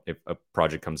a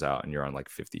project comes out and you're on like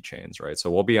 50 chains, right? So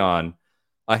we'll be on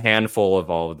a handful of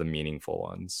all of the meaningful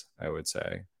ones, I would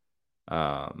say.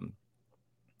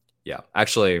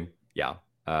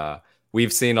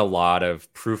 We've seen a lot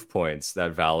of proof points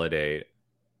that validate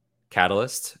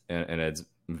Catalyst and its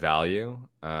value,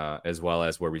 as well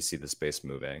as where we see the space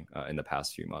moving in the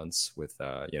past few months with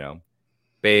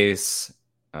Base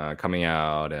coming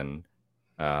out and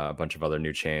a bunch of other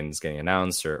new chains getting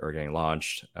announced or getting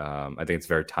launched. I think it's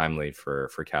very timely for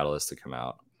Catalyst to come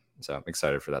out. So I'm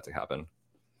excited for that to happen.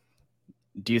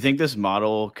 Do you think this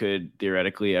model could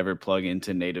theoretically ever plug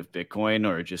into native Bitcoin,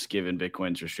 or just given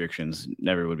Bitcoin's restrictions,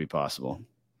 never would be possible?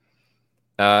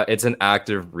 It's an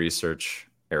active research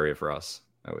area for us,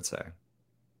 I would say.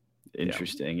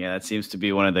 Interesting. Yeah, that seems to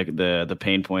be one of the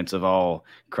pain points of all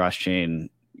cross-chain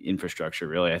infrastructure,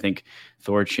 really. I think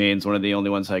Thorchain's one of the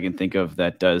only ones I can think of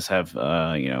that does have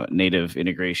native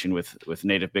integration with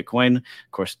native Bitcoin.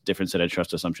 Of course, different set of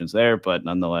trust assumptions there, but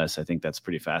nonetheless, I think that's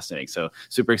pretty fascinating. So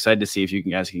super excited to see if you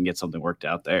guys can get something worked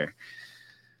out there.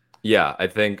 Yeah, I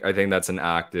think that's an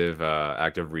active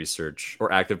research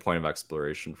or active point of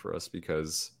exploration for us,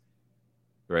 because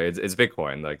right, it's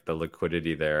Bitcoin. Like the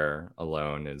liquidity there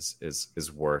alone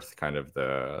is worth kind of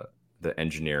the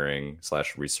engineering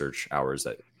 / research hours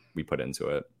that we put into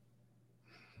it.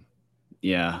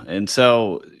 Yeah. And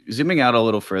so zooming out a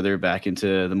little further back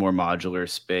into the more modular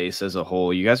space as a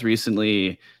whole, you guys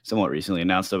somewhat recently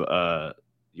announced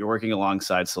you're working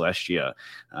alongside Celestia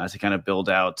to kind of build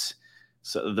out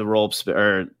the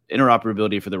or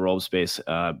interoperability for the roll space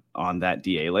on that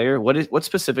DA layer. What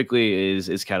specifically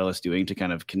is Catalyst doing to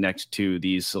kind of connect to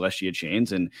these Celestia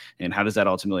chains, and how does that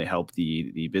ultimately help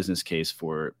the business case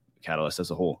for Catalyst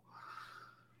as a whole?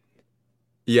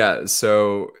 Yeah,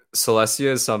 so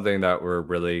Celestia is something that we're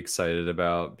really excited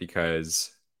about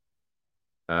because,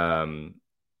 one,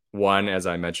 as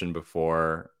I mentioned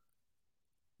before,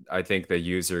 I think the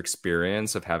user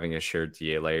experience of having a shared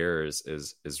DA layer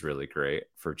is really great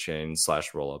for chains /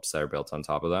 rollups that are built on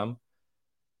top of them.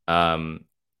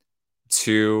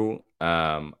 Two,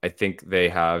 I think they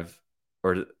have,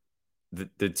 or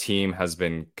the team has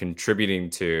been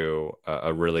contributing to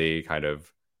a really kind of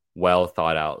well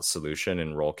thought out solution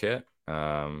in Rollkit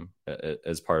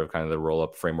as part of kind of the roll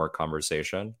up framework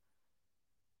conversation.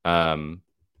 And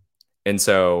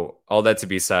so all that to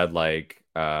be said, like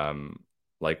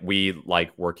we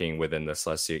like working within the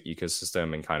Celestia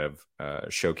ecosystem and kind of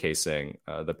showcasing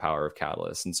the power of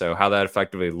Catalyst. And so how that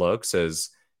effectively looks is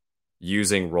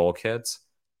using Rollkit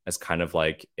as kind of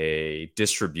like a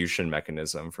distribution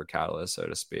mechanism for Catalyst, so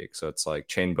to speak. So it's like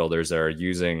chain builders that are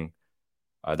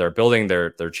they're building their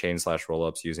chain /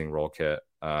 rollups using Rollkit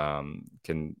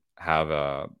can have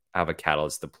a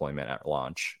Catalyst deployment at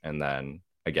launch, and then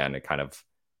again it kind of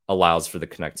allows for the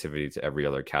connectivity to every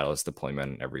other Catalyst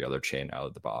deployment and every other chain out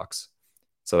of the box.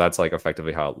 So that's like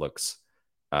effectively how it looks,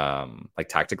 like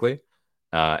tactically,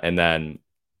 and then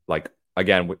like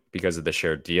again because of the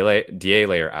shared DA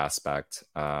layer aspect,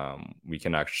 we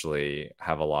can actually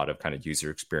have a lot of kind of user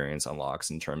experience unlocks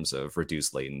in terms of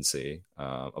reduced latency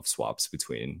of swaps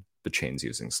between the chains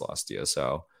using Celestia.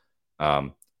 So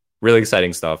really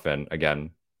exciting stuff. And again,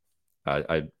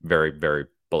 I very, very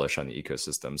bullish on the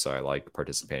ecosystem. So I like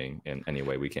participating in any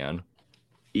way we can.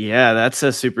 Yeah, that's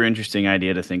a super interesting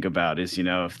idea to think about is,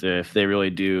 if they really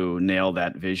do nail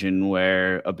that vision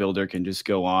where a builder can just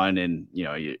go on and,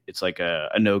 it's like a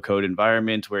no code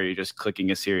environment where you're just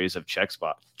clicking a series of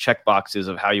check boxes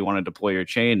of how you want to deploy your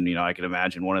chain. I can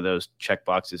imagine one of those check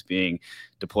boxes being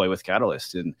deploy with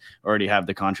Catalyst and already have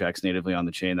the contracts natively on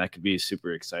the chain. That could be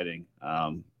super exciting.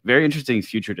 Very interesting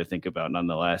future to think about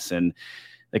nonetheless. And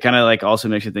it kind of like also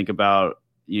makes you think about,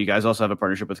 you guys also have a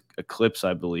partnership with Eclipse,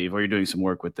 I believe, or you're doing some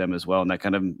work with them as well. And that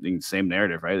kind of same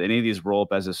narrative, right? Any of these roll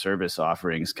up as a service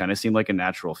offerings kind of seem like a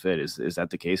natural fit. Is that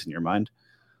the case in your mind?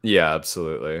 Yeah,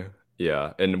 absolutely.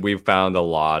 Yeah. And we've found a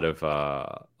lot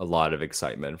of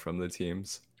excitement from the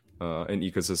teams and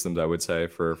ecosystems, I would say,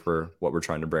 for what we're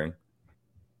trying to bring.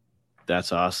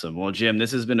 That's awesome. Well, Jim,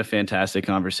 this has been a fantastic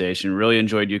conversation. Really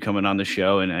enjoyed you coming on the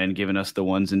show and giving us the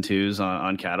ones and twos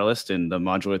on Catalyst and the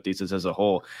modular thesis as a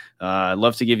whole. I'd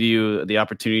love to give you the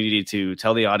opportunity to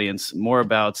tell the audience more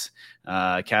about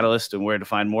Catalyst and where to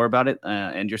find more about it,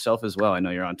 and yourself as well. I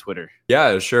know you're on Twitter.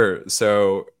 Yeah, sure.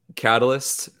 So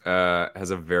Catalyst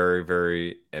has a very,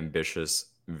 very ambitious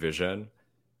vision.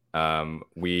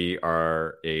 We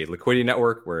are a liquidity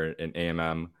network. We're an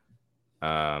AMM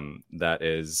that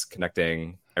is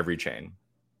connecting every chain,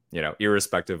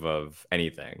 irrespective of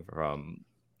anything from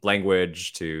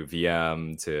language to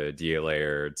VM to DA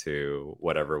layer to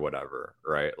whatever,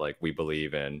 right? Like we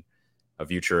believe in a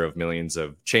future of millions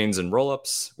of chains and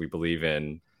rollups. We believe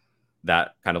in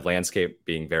that kind of landscape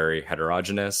being very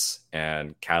heterogeneous,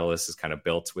 and Catalyst is kind of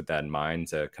built with that in mind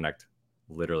to connect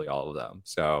literally all of them.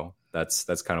 So that's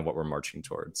kind of what we're marching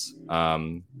towards.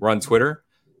 We're on Twitter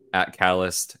at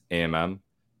Catalyst AMM.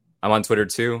 I'm on Twitter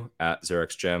too at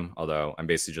ZeroXGym, although I'm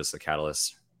basically just a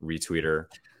Catalyst retweeter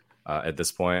at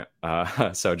this point.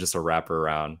 So just a wrapper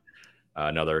around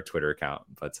another Twitter account.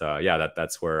 But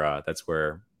that's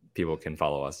where people can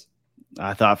follow us.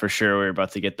 I thought for sure we were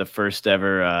about to get the first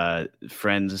ever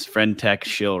friend tech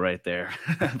shill right there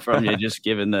from you, just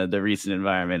given the recent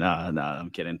environment. No, I'm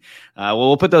kidding. Well,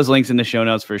 we'll put those links in the show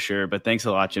notes for sure. But thanks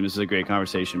a lot, Jim. This is a great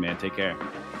conversation, man. Take care.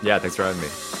 Yeah, thanks for having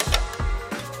me.